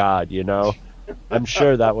 oh God, you know, I'm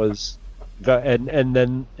sure that was. And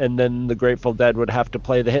then the Grateful Dead would have to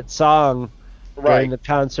play the hit song during the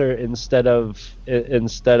concert instead of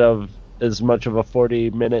as much of a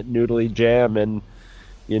 40-minute noodly jam, and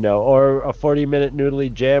you know, or a 40-minute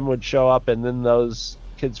noodly jam would show up, and then those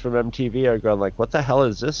kids from MTV are going like, what the hell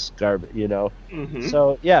is this garbage, you know?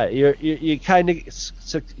 So yeah, you're kind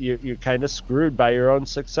of screwed by your own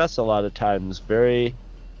success a lot of times. Very,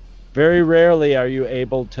 very rarely are you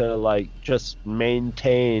able to like just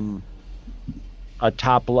maintain a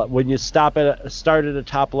top when you start at a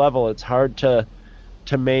top level. It's hard to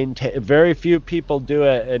maintain. Very few people do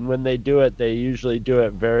it, and when they do it, they usually do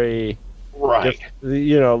it very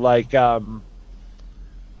you know, like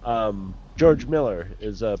George Miller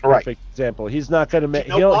is a perfect example. He's not going to make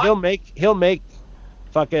he'll make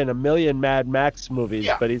fucking a million Mad Max movies,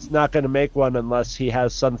 but he's not going to make one unless he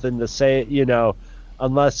has something to say, you know,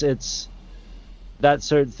 unless it's that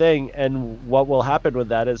certain thing. And what will happen with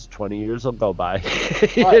that is 20 years will go by.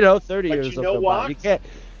 You know, 30 years will go by. You can't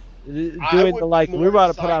doing the like, we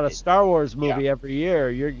want to put out a Star Wars movie every year.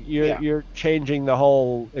 You're changing the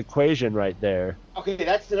whole equation right there. Okay,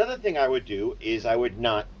 that's another thing I would do, is I would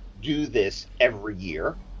not do this every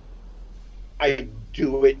year. I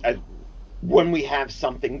do it when we have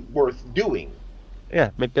something worth doing.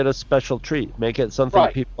 Yeah, make it a special treat. Make it something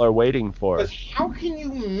people are waiting for. Because how can you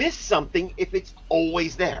miss something if it's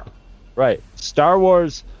always there? Right. Star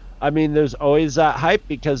Wars, I mean, there's always that hype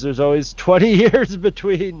because there's always 20 years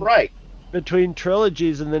between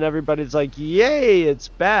trilogies, and then everybody's like, yay, it's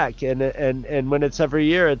back. And when it's every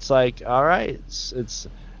year, it's like, all right, it's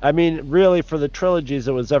I mean, really for the trilogies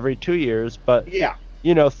it was every 2 years, but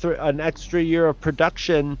you know, an extra year of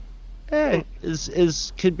production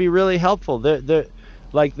could be really helpful. They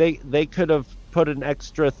could have put an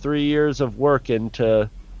extra 3 years of work into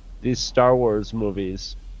these Star Wars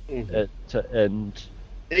movies, and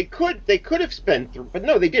they could have spent through, but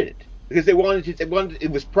no, they didn't, because they wanted it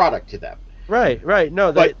was product to them. Right.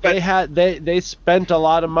 No, they spent a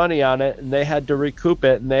lot of money on it, and they had to recoup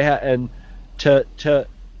it, and they had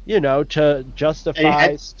to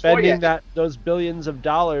justify spending those billions of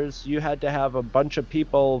dollars, you had to have a bunch of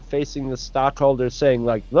people facing the stockholders saying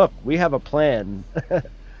like, look, we have a plan.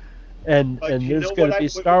 and there's going to be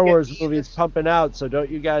Star Wars movies pumping out, so don't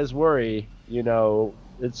you guys worry, you know,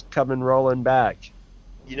 it's coming rolling back.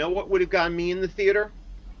 You know what would have gotten me in the theater?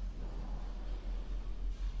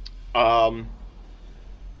 What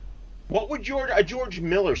would a George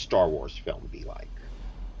Miller Star Wars film be like?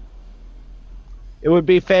 It would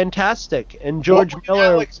be fantastic. And George Miller. What would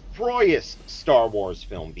Alex Proyas Star Wars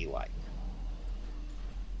film be like?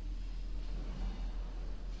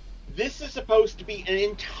 This is supposed to be an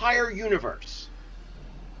entire universe.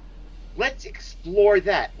 let's explore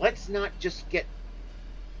that. Let's not just get,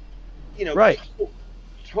 right.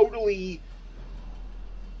 Totally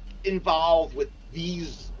involved with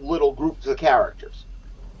these little groups of characters.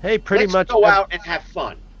 Hey, pretty Let's much go out and have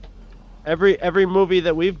fun. Every movie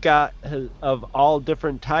that we've got of all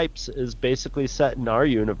different types is basically set in our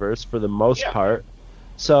universe for the most part.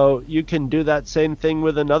 So you can do that same thing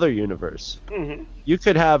with another universe. Mm-hmm. You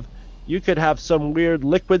could have some weird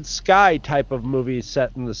Liquid Sky type of movie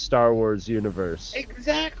set in the Star Wars universe.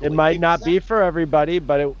 Exactly. It might not be for everybody,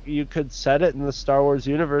 but you could set it in the Star Wars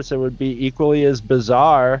universe. It would be equally as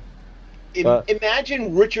bizarre.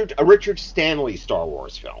 Imagine a Richard Stanley Star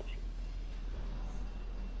Wars film.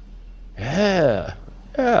 Yeah.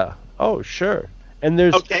 Oh, sure. And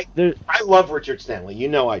I love Richard Stanley. You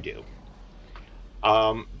know I do.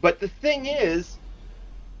 But the thing is,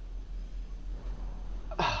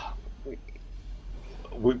 I'm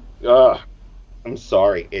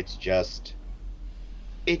sorry. It's just,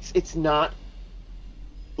 it's not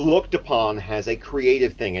looked upon as a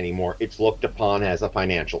creative thing anymore. It's looked upon as a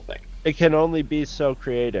financial thing. It can only be so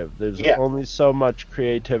creative. There's only so much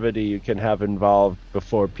creativity you can have involved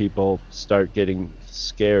before people start getting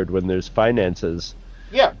scared when there's finances.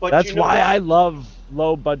 Yeah, but that's why I love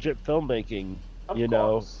low budget filmmaking. Of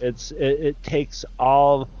course. It takes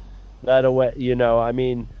all that away. I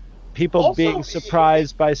mean, people also, being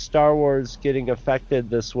surprised by Star Wars getting affected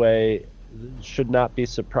this way should not be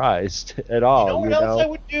surprised at all. You know what else I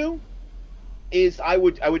would do? Is I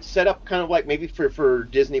would set up kind of like maybe for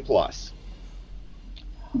Disney Plus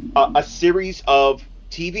a series of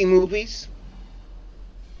TV movies,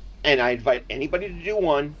 and I invite anybody to do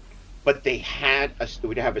one, but they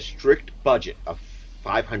would have a strict budget of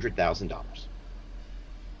 $500,000.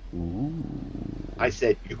 Ooh. I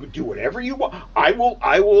said you could do whatever you want. I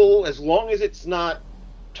will as long as it's not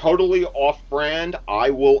totally off brand.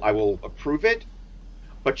 I will approve it,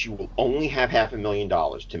 but you will only have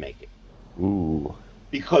 $500,000 to make it. Ooh.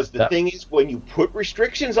 Because the thing is, when you put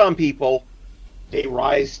restrictions on people, they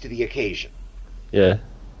rise to the occasion. Yeah.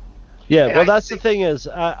 Well, that's the thing is,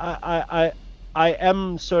 I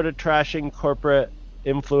am sort of trashing corporate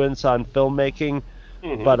influence on filmmaking,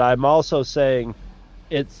 but I'm also saying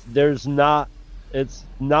it's not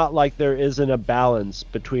like there isn't a balance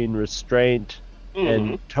between restraint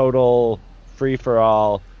and total free for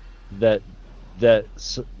all that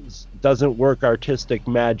doesn't work artistic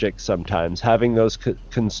magic sometimes, having those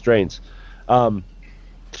constraints. The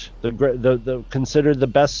considered the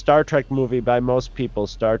best Star Trek movie by most people,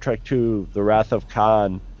 Star Trek II: The Wrath of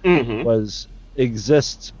Khan,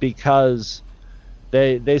 exists because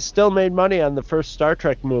they still made money on the first Star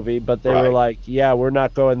Trek movie, but they were like, we're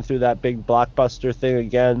not going through that big blockbuster thing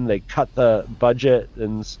again. They cut the budget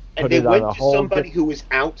and put it on a whole. And they went to somebody who was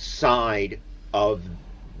outside of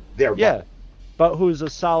their budget. But who's a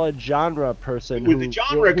solid genre person who could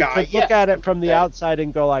look at it from the outside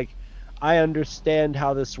and go like, I understand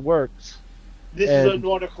how this works. This is a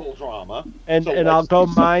nautical drama. And I'll go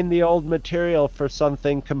mine the old material for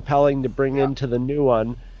something compelling to bring into the new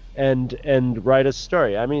one and write a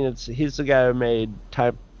story. I mean, he's the guy who made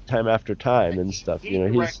time after time and stuff. He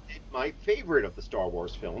directed my favorite of the Star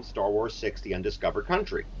Wars films, Star Wars 6: The Undiscovered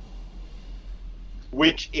Country,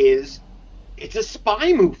 which it's a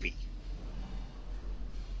spy movie.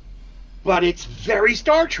 But it's very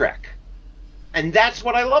Star Trek. And that's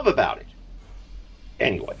what I love about it.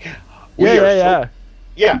 Anyway. But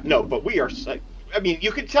we are... I mean,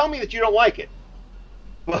 you can tell me that you don't like it.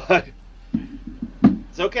 But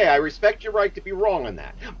it's okay. I respect your right to be wrong on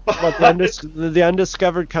that. What, the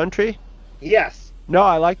Undiscovered Country? Yes. No,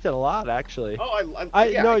 I liked it a lot, actually.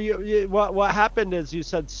 Oh, what happened is you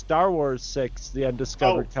said Star Wars 6, The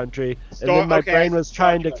Undiscovered Country, and then my brain was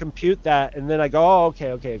trying to compute that, and then I go,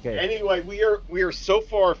 okay. Anyway, we are so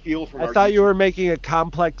far afield from. I thought you were making a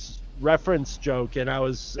complex reference joke, and I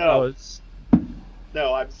was.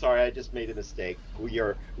 No, I'm sorry. I just made a mistake. We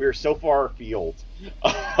are so far afield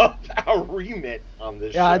of our remit on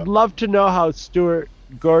this show. Yeah, I'd love to know how Stuart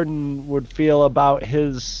Gordon would feel about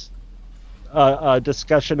his. A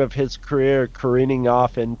discussion of his career careening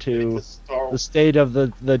off into the state of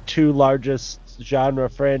the two largest genre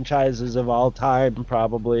franchises of all time,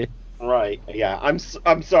 probably. Right. Yeah. I'm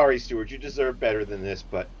sorry, Stuart. You deserve better than this,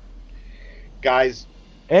 but guys.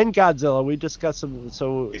 And Godzilla. We discussed some.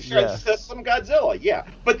 So discussed some Godzilla. Yeah.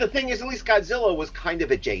 But the thing is, at least Godzilla was kind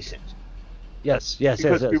of adjacent. Yes.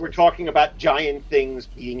 Because we were talking about giant things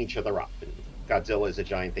beating each other up, and Godzilla is a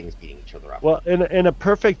giant things beating each other up. Well, in a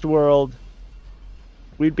perfect world,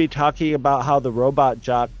 we'd be talking about how the Robot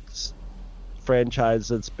Jocks franchise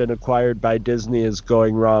that's been acquired by Disney is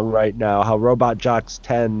going wrong right now. How Robot Jocks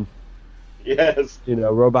 10 Yes. You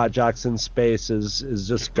know, Robot Jox in Space is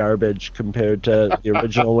just garbage compared to the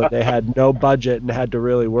original when they had no budget and had to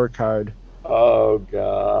really work hard. Oh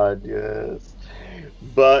God, yes.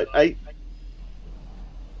 But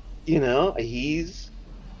he's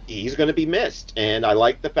going to be missed, and I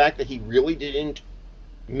like the fact that he really didn't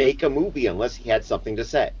make a movie unless he had something to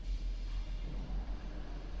say.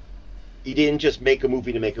 He didn't just make a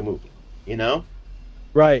movie to make a movie, you know?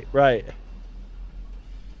 Right.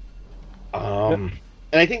 And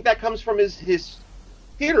I think that comes from his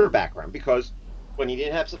theater background, because when he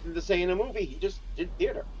didn't have something to say in a movie, he just did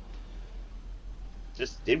theater.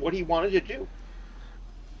 Just did what he wanted to do.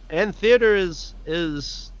 And theater is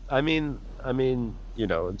I mean, you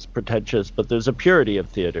know, it's pretentious, but there's a purity of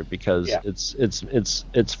theater because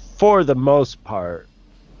it's for the most part,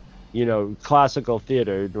 you know, classical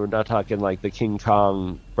theater. We're not talking like the King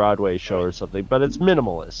Kong Broadway show or something, but it's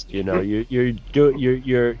minimalist. You know,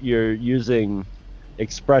 you're using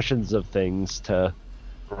expressions of things to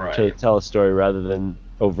tell a story rather than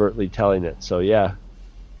overtly telling it. So yeah.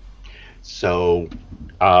 So,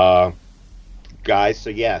 guys. So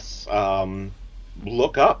yes,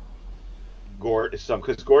 look up Gordon,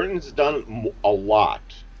 because Gordon's done a lot.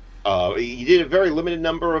 He did a very limited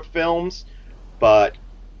number of films, but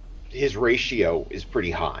his ratio is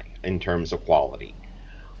pretty high in terms of quality.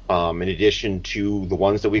 In addition to the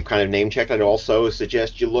ones that we've kind of name-checked, I'd also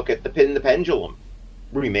suggest you look at the Pin and the Pendulum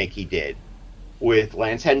remake he did with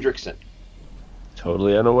Lance Hendrickson.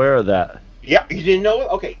 Totally unaware of that. Yeah, you didn't know it?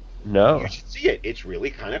 Okay. No. You should see it. It's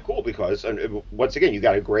really kind of cool because, once again, you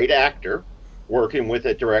got a great actor working with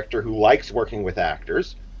a director who likes working with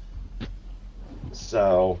actors.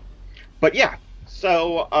 So, but yeah.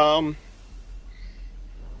 So,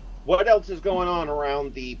 what else is going on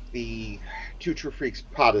around the Two True Freaks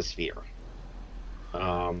podosphere?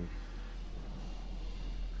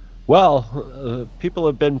 Well, people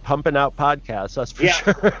have been pumping out podcasts. That's for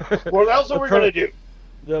sure. Well, that's what we're going to do.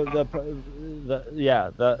 The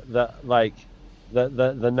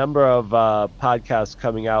number of podcasts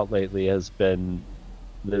coming out lately there's been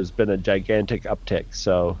a gigantic uptick.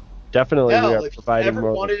 So definitely we are providing if you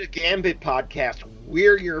ever wanted a Gambit podcast,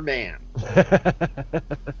 we're your man.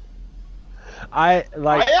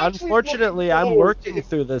 Unfortunately I'm working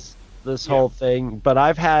through this whole thing, but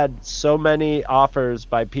I've had so many offers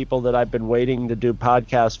by people that I've been waiting to do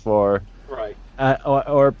podcasts for. Right.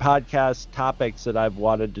 Or podcast topics that I've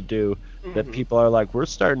wanted to do that people are like, we're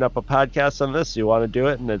starting up a podcast on this. You want to do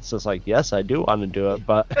it? And it's just like, yes, I do want to do it.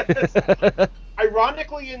 But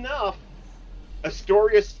ironically enough,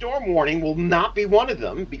 Astoria Storm Warning will not be one of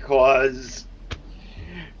them because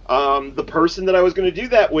the person that I was going to do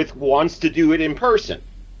that with wants to do it in person.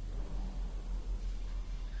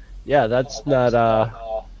 Yeah, that's not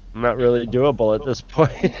really doable at this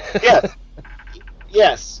point.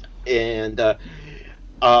 Yes. And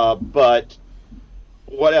but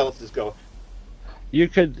what else is going? You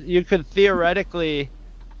could theoretically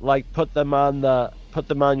like put them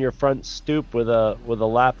on your front stoop with a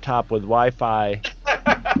laptop with Wi-Fi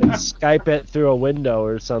and Skype it through a window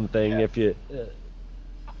or something. If you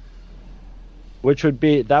which would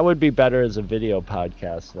be better as a video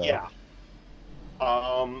podcast though. Yeah.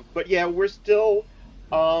 But yeah, we're still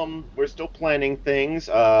planning things.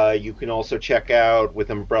 You can also check out with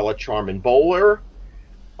Umbrella Charm and Bowler,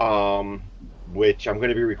 which I'm going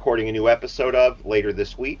to be recording a new episode of later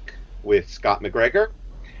this week with Scott McGregor.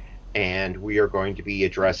 And we are going to be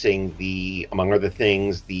addressing among other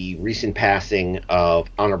things, the recent passing of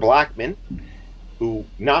Honor Blackman, who,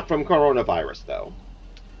 not from coronavirus though.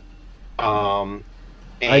 I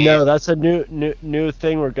know, that's a new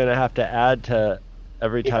thing we're going to have to add to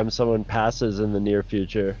every time someone passes in the near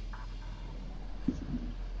future.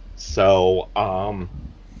 So,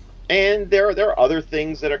 and there are other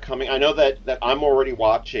things that are coming. I know that I'm already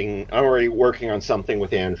working on something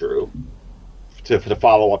with Andrew to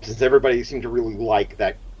follow up, since everybody seemed to really like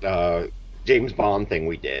that James Bond thing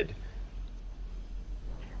we did.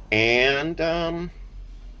 And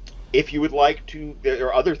if you would like to, there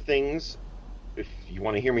are other things. If you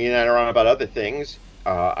want to hear me in and around about other things,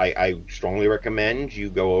 I strongly recommend you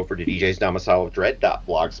go over to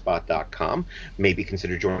djsdomicileofdread.blogspot.com. Maybe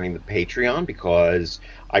consider joining the Patreon, because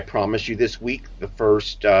I promise you this week the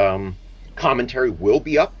first commentary will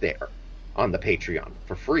be up there on the Patreon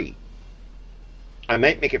for free. I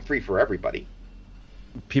might make it free for everybody.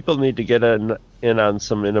 People need to get in on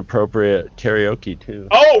some inappropriate karaoke too.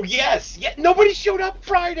 Oh yes, yeah. Nobody showed up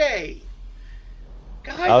Friday.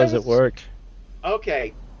 Guys, I was at work.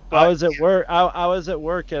 Okay. I was at work. I was at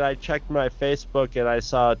work, and I checked my Facebook, and I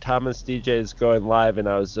saw Thomas DJ's going live, and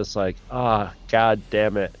I was just like, God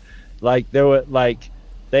damn it! Like there were like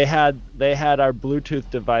they had our Bluetooth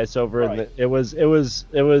device over in the it was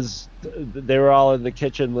they were all in the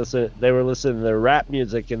kitchen they were listening to their rap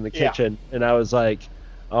music in the kitchen, and I was like,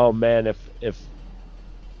 oh man, if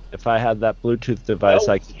I had that Bluetooth device,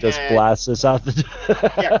 I could just blast this out the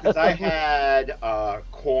Yeah, because I had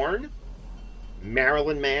Korn,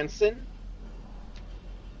 Marilyn Manson,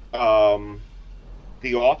 The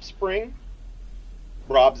Offspring,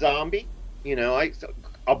 Rob Zombie,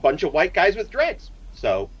 a bunch of white guys with dreads.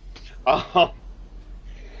 So, but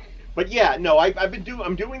yeah, no,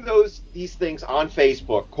 I'm doing these things on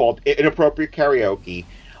Facebook called Inappropriate Karaoke.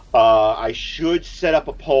 I should set up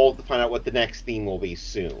a poll to find out what the next theme will be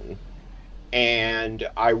soon. And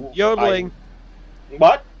yodeling.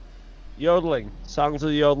 What? Yodeling. Songs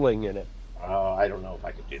with yodeling in it. I don't know if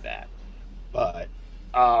I could do that, but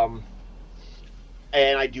and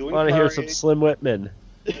I do encourage. Want to hear some Slim Whitman?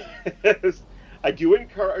 I do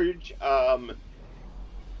encourage. I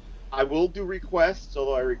will do requests,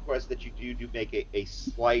 although I request that you do make a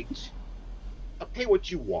slight. Pay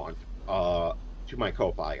what you want. To my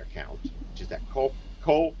Ko-Fi account, which is at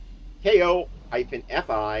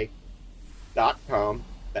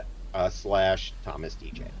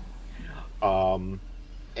ko-fi.com/ThomasDJ.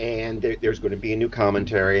 And there's going to be a new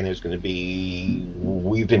commentary, and there's going to be,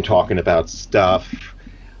 we've been talking about stuff.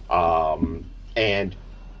 And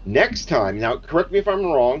next time, now correct me if I'm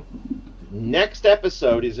wrong, next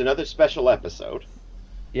episode is another special episode.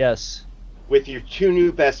 Yes. With your two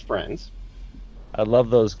new best friends. I love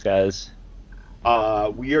those guys.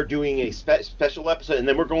 We are doing a special episode, and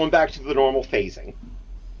then we're going back to the normal phasing.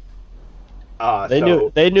 They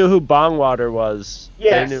knew who Bongwater was.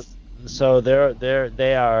 Yes. So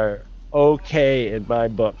they are okay in my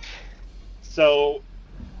book. So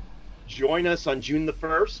join us on June the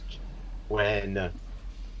 1st when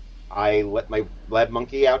I let my lab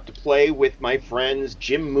monkey out to play with my friends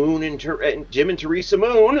Jim and Teresa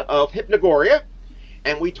Moon of Hypnagoria,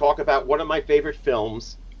 and we talk about one of my favorite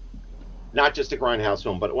films. Not just a Grindhouse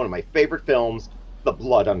film, but one of my favorite films, The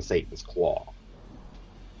Blood on Satan's Claw.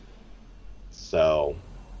 So,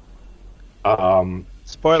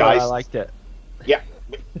 spoiler, guys, I liked it. Yeah,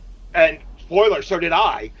 and spoiler, so did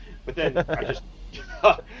I. But then I just...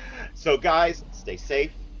 So, guys, stay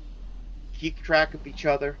safe. Keep track of each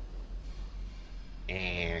other.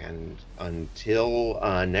 And until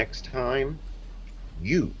next time,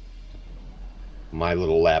 you, my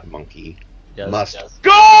little lab monkey, must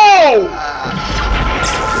go!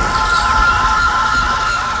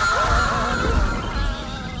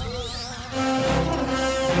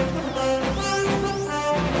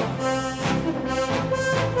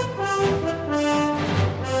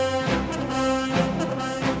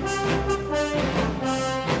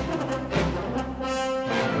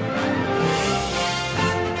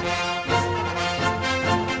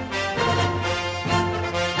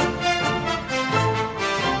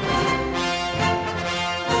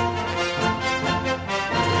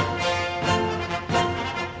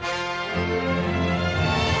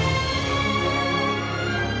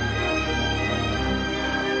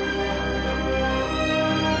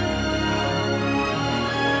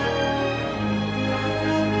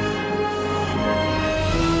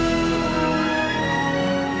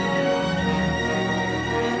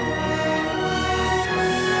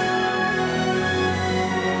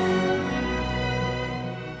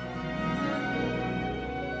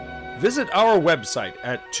 Visit our website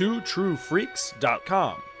at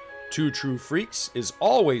twotruefreaks.com. Two True Freaks is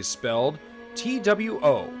always spelled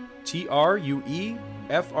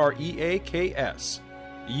TWOTRUEFREAKS.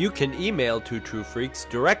 You can email Two True Freaks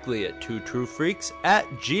directly at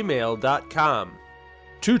twotruefreaks@gmail.com.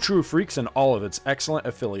 Two True Freaks and all of its excellent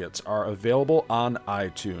affiliates are available on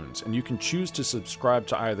iTunes, and you can choose to subscribe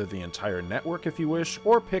to either the entire network if you wish,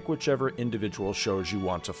 or pick whichever individual shows you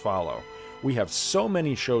want to follow. We have so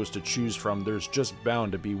many shows to choose from, there's just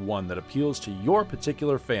bound to be one that appeals to your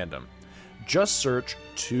particular fandom. Just search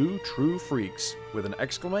Two True Freaks with an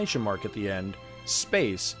exclamation mark at the end,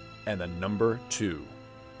 space, and the number 2.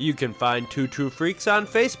 You can find Two True Freaks on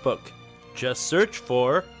Facebook. Just search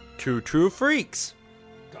for Two True Freaks.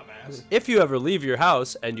 Dumbass. If you ever leave your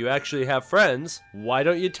house and you actually have friends, why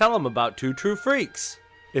don't you tell them about Two True Freaks?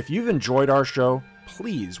 If you've enjoyed our show,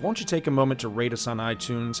 please, won't you take a moment to rate us on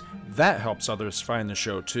iTunes? That helps others find the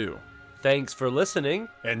show, too. Thanks for listening.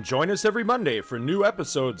 And join us every Monday for new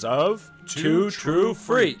episodes of Two True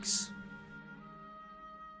Freaks.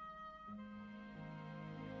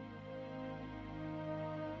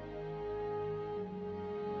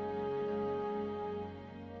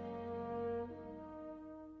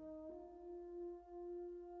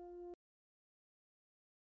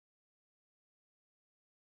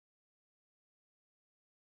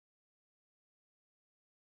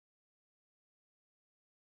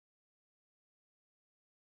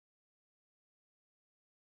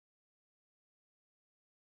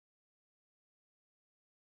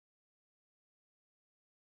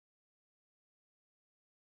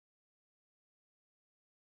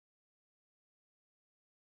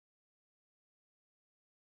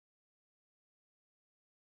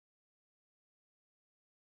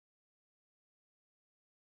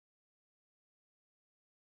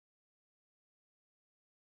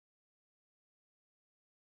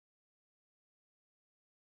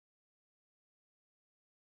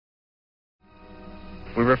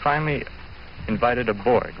 we were finally invited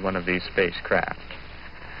aboard one of these spacecraft,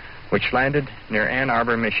 which landed near Ann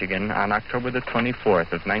Arbor, Michigan on October the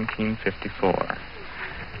 24th of 1954.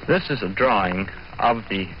 This is a drawing of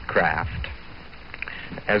the craft.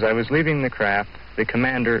 As I was leaving the craft, the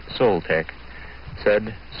commander, Soltec,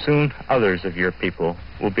 said, "Soon others of your people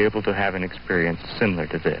will be able to have an experience similar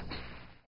to this."